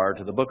sidebar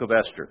to the book of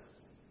Esther,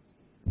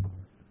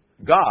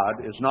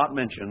 God is not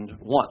mentioned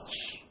once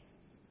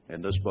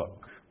in this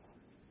book.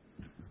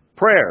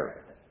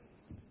 Prayer,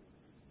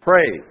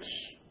 praise,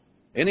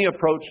 any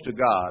approach to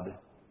God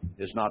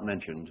is not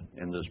mentioned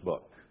in this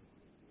book.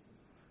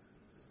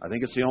 I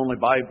think it's the only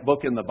book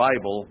in the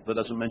Bible that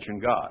doesn't mention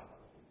God.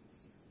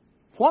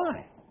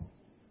 Why?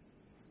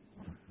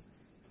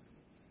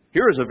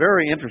 Here is a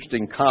very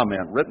interesting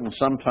comment written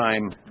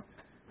sometime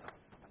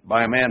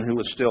by a man who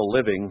was still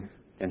living,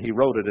 and he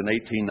wrote it in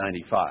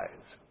 1895.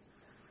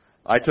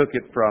 I took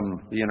it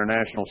from the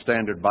International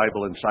Standard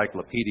Bible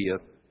Encyclopedia.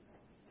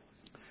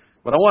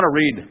 But I want to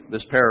read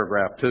this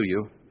paragraph to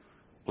you.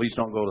 Please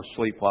don't go to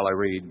sleep while I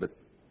read, but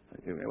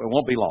it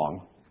won't be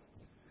long.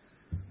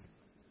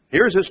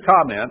 Here's his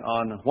comment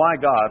on why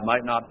God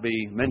might not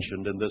be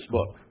mentioned in this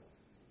book.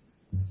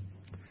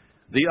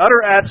 The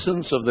utter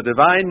absence of the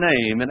divine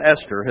name in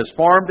Esther has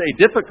formed a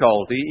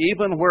difficulty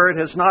even where it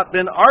has not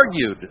been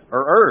argued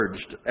or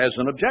urged as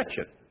an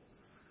objection.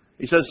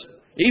 He says,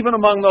 even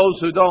among those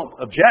who don't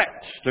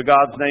object to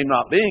God's name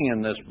not being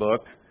in this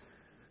book,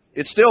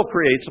 it still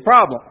creates a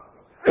problem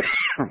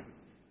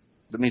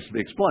that needs to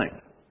be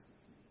explained.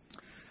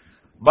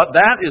 But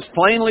that is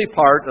plainly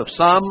part of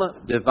some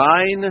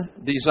divine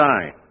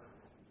design.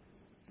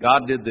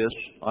 God did this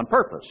on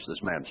purpose,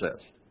 this man says.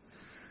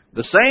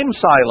 The same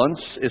silence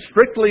is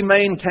strictly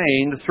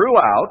maintained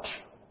throughout,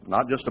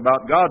 not just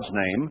about God's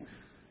name,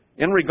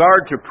 in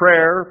regard to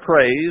prayer,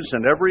 praise,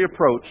 and every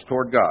approach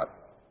toward God.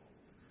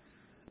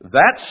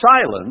 That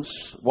silence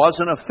was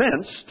an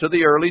offense to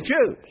the early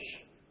Jews.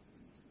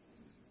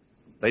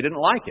 They didn't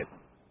like it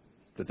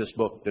that this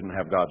book didn't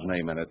have God's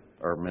name in it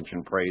or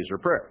mention praise or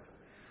prayer.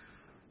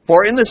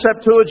 For in the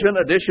Septuagint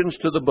additions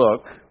to the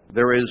book,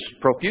 there is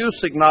profuse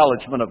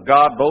acknowledgement of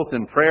God both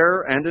in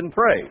prayer and in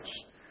praise.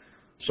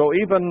 So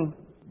even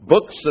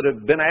books that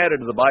have been added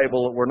to the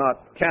Bible that were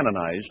not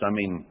canonized, I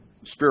mean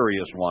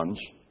spurious ones,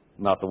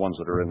 not the ones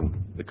that are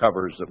in the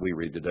covers that we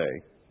read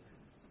today.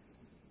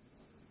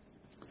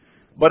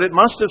 But it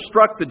must have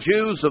struck the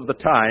Jews of the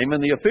time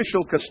and the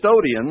official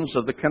custodians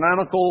of the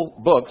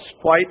canonical books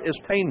quite as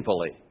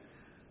painfully.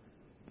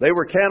 They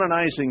were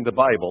canonizing the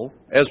Bible.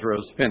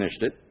 Ezra's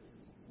finished it.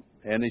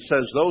 And he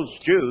says those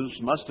Jews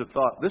must have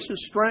thought, this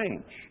is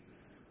strange.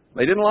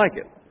 They didn't like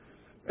it.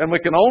 And we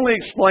can only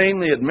explain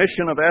the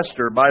admission of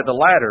Esther by the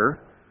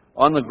latter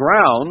on the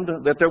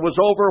ground that there was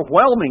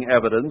overwhelming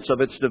evidence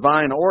of its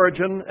divine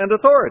origin and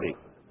authority.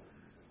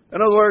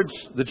 In other words,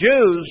 the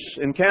Jews,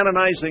 in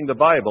canonizing the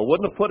Bible,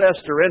 wouldn't have put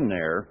Esther in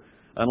there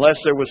unless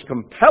there was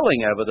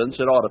compelling evidence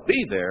it ought to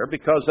be there,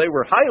 because they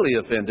were highly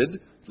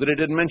offended that it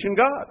didn't mention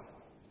God.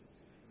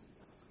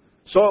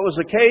 So it was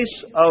a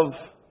case of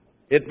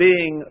it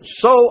being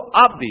so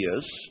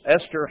obvious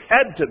Esther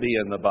had to be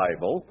in the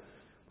Bible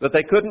that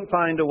they couldn't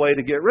find a way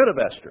to get rid of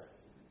Esther.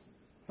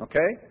 Okay?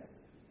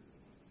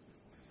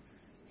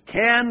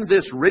 Can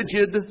this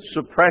rigid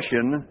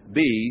suppression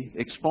be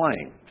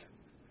explained?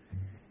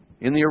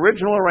 In the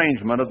original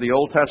arrangement of the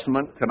Old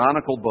Testament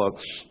canonical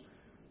books,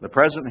 the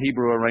present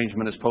Hebrew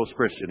arrangement is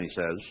post-Christian, he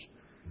says,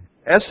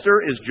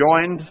 Esther is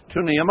joined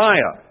to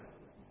Nehemiah.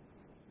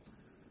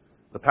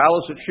 The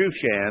palace at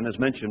Shushan is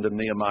mentioned in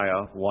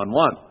Nehemiah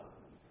 1:1.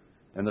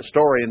 And the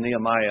story in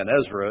Nehemiah and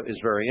Ezra is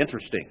very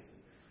interesting.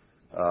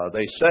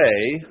 They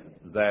say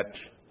that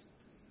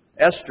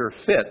Esther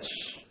fits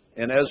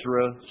in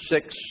Ezra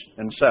 6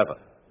 and 7.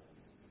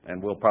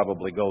 And we'll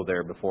probably go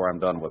there before I'm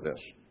done with this.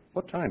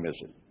 What time is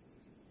it?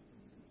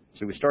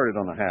 See, we started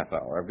on a half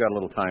hour. I've got a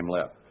little time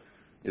left.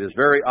 It is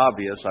very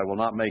obvious I will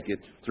not make it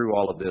through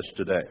all of this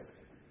today.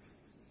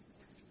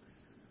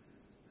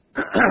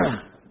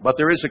 But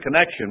there is a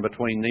connection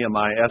between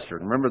Nehemiah and Esther.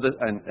 Remember this,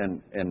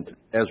 and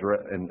Ezra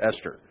and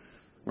Esther.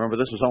 Remember,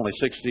 this is only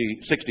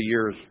 60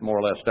 years more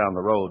or less down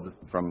the road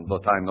from the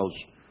time those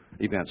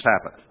events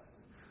happened.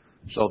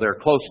 So they're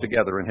close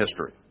together in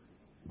history.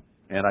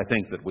 And I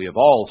think that we have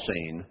all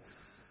seen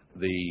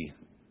the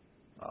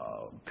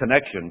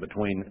connection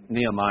between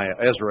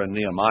Ezra and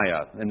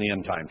Nehemiah in the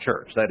end-time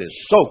church. That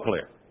is so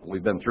clear.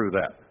 We've been through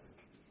that.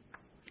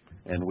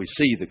 And we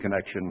see the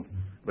connection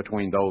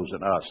between those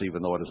and us,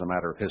 even though it is a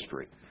matter of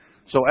history.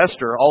 So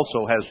Esther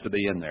also has to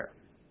be in there.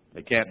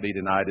 It can't be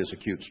denied as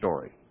a cute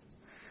story.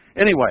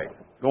 Anyway,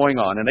 going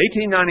on. In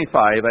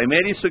 1895, I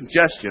made a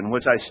suggestion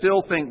which I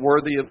still think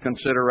worthy of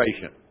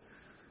consideration.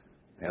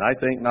 And I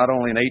think not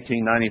only in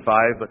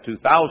 1895, but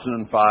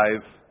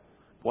 2005,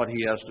 what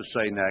he has to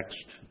say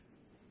next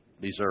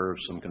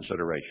deserves some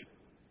consideration.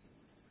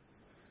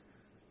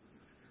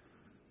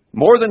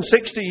 More than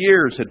 60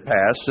 years had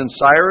passed since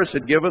Cyrus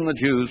had given the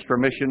Jews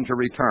permission to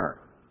return.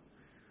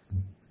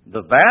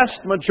 The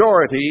vast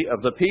majority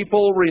of the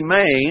people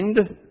remained,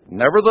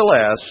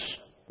 nevertheless,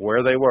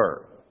 where they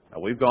were. Now,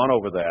 we've gone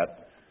over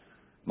that.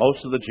 Most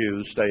of the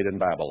Jews stayed in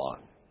Babylon.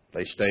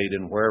 They stayed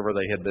in wherever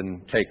they had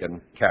been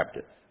taken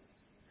captive.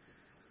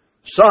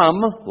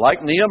 Some,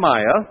 like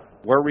Nehemiah,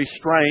 were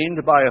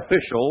restrained by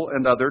official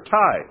and other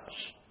ties.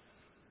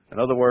 In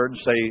other words,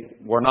 they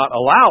were not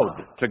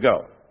allowed to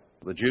go.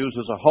 The Jews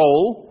as a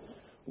whole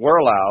were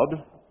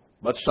allowed,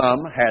 but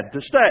some had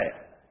to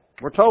stay.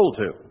 We're told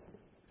to.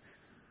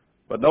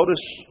 But notice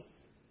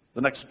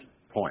the next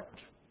point.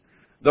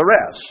 The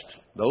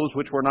rest, those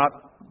which were not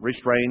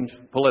restrained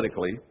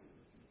politically,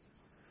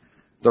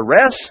 the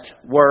rest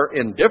were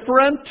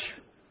indifferent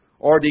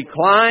or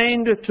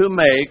declined to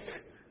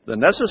make the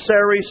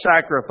necessary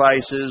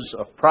sacrifices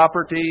of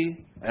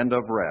property and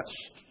of rest.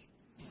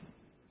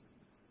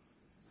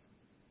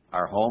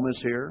 Our home is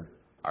here.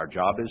 Our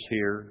job is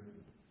here.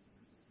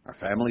 Our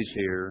family's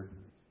here.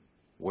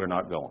 We're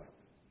not going.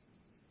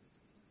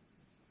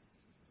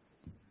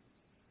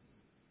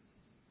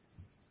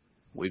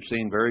 We've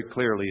seen very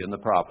clearly in the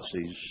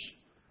prophecies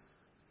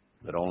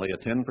that only a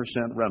 10%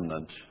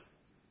 remnant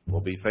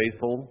will be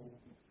faithful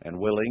and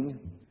willing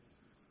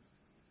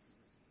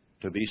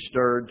to be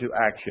stirred to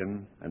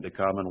action and to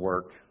come and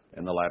work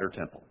in the latter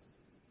temple.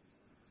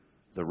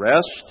 The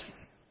rest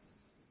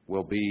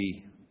will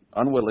be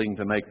unwilling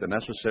to make the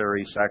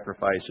necessary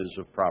sacrifices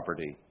of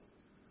property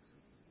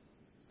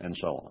and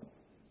so on.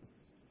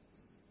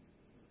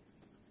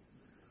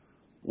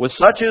 With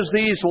such as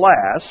these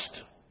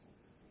last,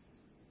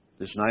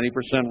 this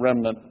 90%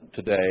 remnant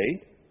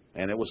today,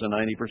 and it was a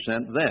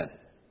 90% then,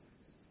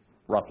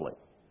 roughly.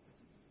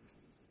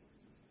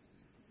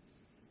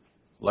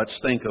 Let's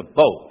think of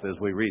both as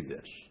we read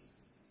this.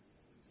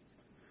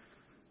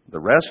 The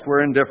rest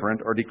were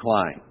indifferent or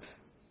declined.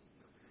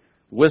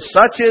 With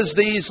such as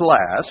these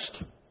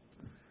last,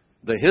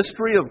 the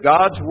history of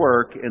God's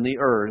work in the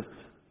earth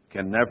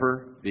can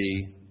never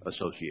be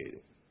associated.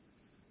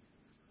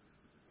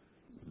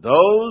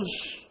 Those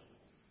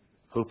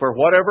who, for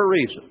whatever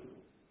reason,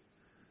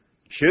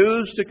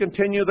 choose to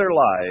continue their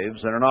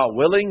lives and are not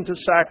willing to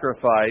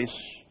sacrifice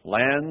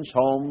lands,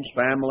 homes,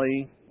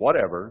 family,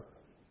 whatever,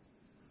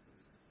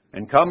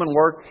 and come and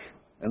work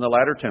in the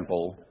latter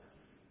temple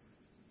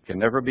can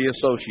never be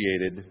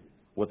associated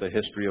with the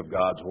history of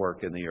God's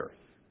work in the earth.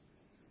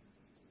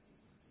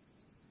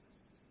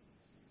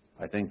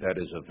 I think that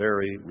is a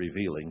very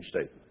revealing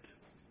statement.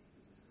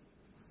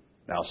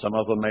 Now, some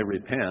of them may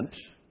repent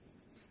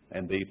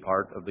and be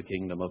part of the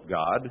kingdom of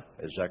God,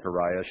 as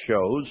Zechariah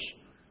shows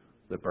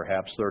that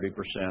perhaps 30%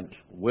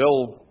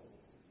 will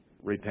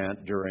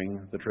repent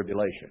during the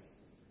tribulation.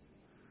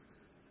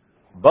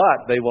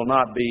 But they will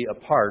not be a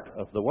part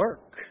of the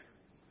work.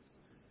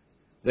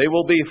 They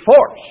will be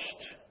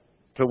forced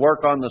to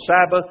work on the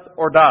Sabbath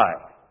or die.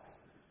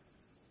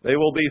 They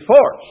will be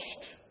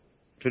forced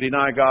to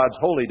deny God's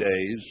holy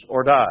days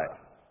or die.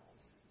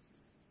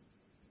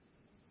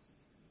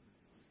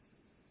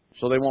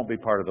 So they won't be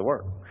part of the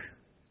work.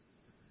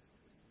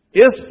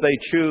 If they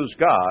choose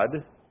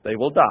God, they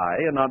will die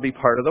and not be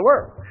part of the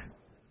work.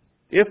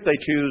 If they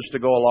choose to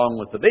go along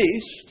with the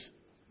beast,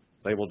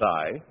 they will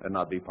die and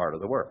not be part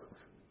of the work.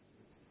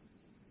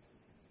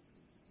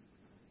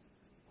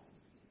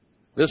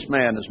 This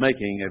man is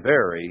making a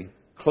very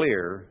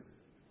clear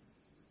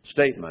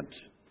statement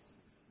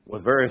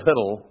with very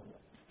little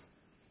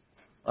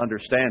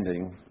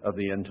understanding of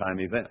the end time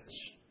events.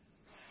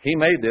 He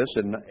made this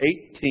in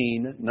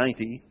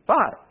 1895.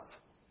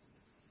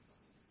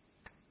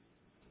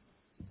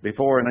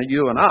 Before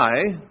you and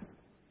I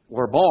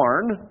were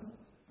born,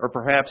 or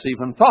perhaps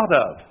even thought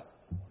of.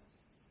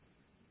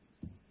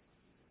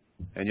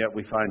 And yet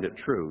we find it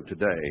true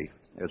today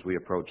as we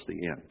approach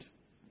the end.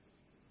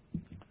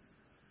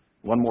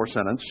 One more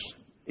sentence.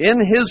 In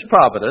His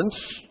providence,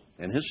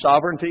 in His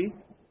sovereignty,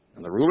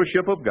 and the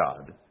rulership of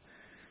God,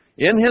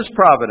 in His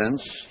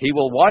providence, He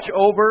will watch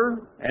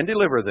over and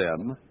deliver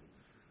them,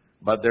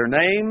 but their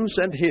names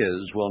and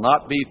His will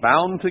not be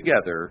bound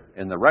together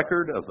in the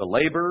record of the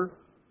labor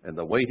and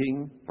the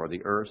waiting for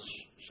the earth's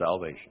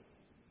salvation.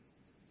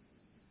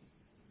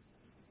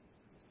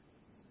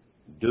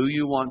 Do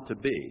you want to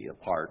be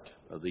a part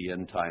of the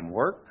end time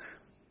work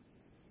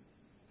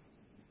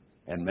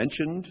and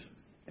mentioned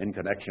in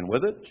connection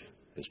with it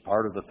as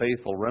part of the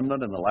faithful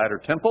remnant in the latter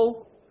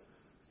temple?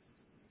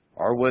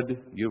 Or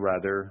would you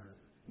rather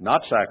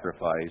not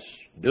sacrifice,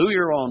 do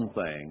your own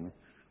thing,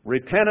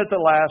 repent at the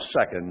last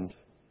second,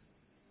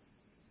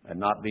 and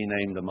not be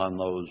named among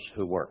those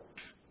who worked?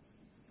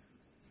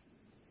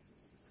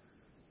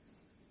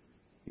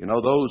 You know,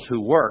 those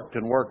who worked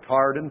and worked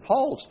hard in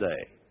Paul's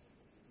day,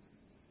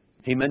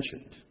 he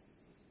mentioned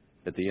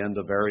at the end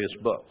of various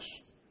books.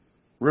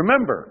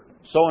 Remember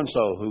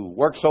so-and-so who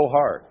worked so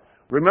hard.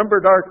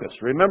 Remember Darkus.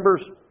 Remember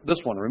this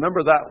one.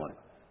 Remember that one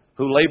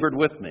who labored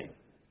with me.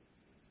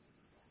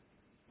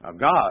 Now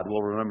God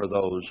will remember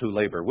those who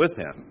labor with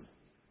Him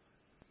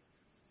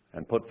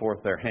and put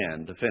forth their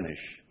hand to finish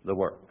the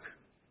work.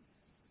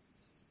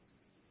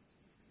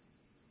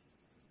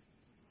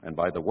 And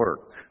by the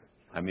work,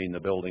 I mean the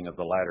building of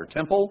the latter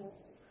temple,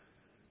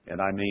 and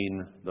I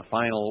mean the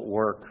final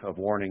work of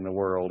warning the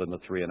world in the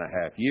 3.5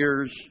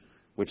 years,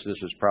 which this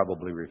is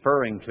probably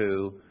referring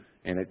to,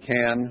 and it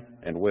can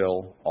and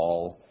will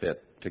all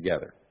fit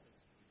together.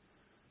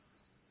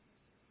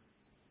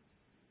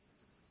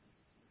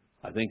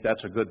 I think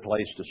that's a good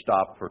place to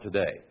stop for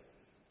today.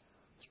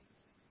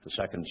 The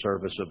second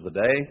service of the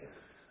day,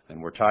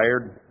 and we're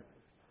tired.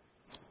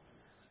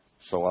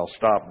 So I'll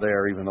stop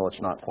there, even though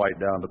it's not quite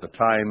down to the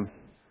time,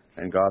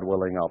 and God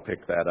willing, I'll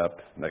pick that up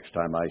next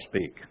time I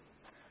speak.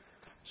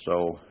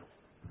 So,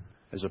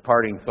 as a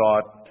parting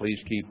thought, please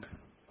keep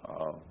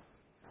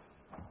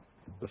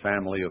the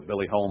family of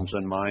Billy Holmes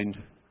in mind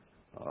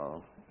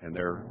and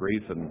their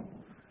grief and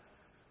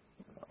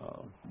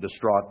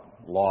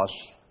distraught loss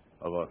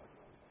of a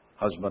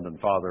husband and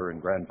father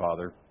and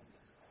grandfather.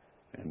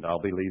 And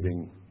I'll be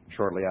leaving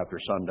shortly after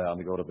sundown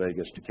to go to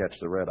Vegas to catch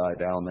the red eye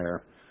down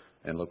there,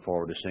 and look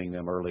forward to seeing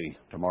them early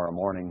tomorrow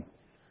morning.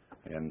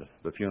 And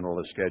the funeral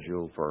is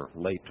scheduled for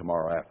late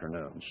tomorrow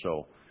afternoon.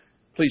 So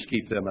please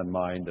keep them in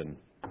mind, and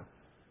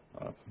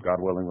God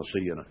willing, we'll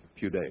see you in a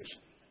few days.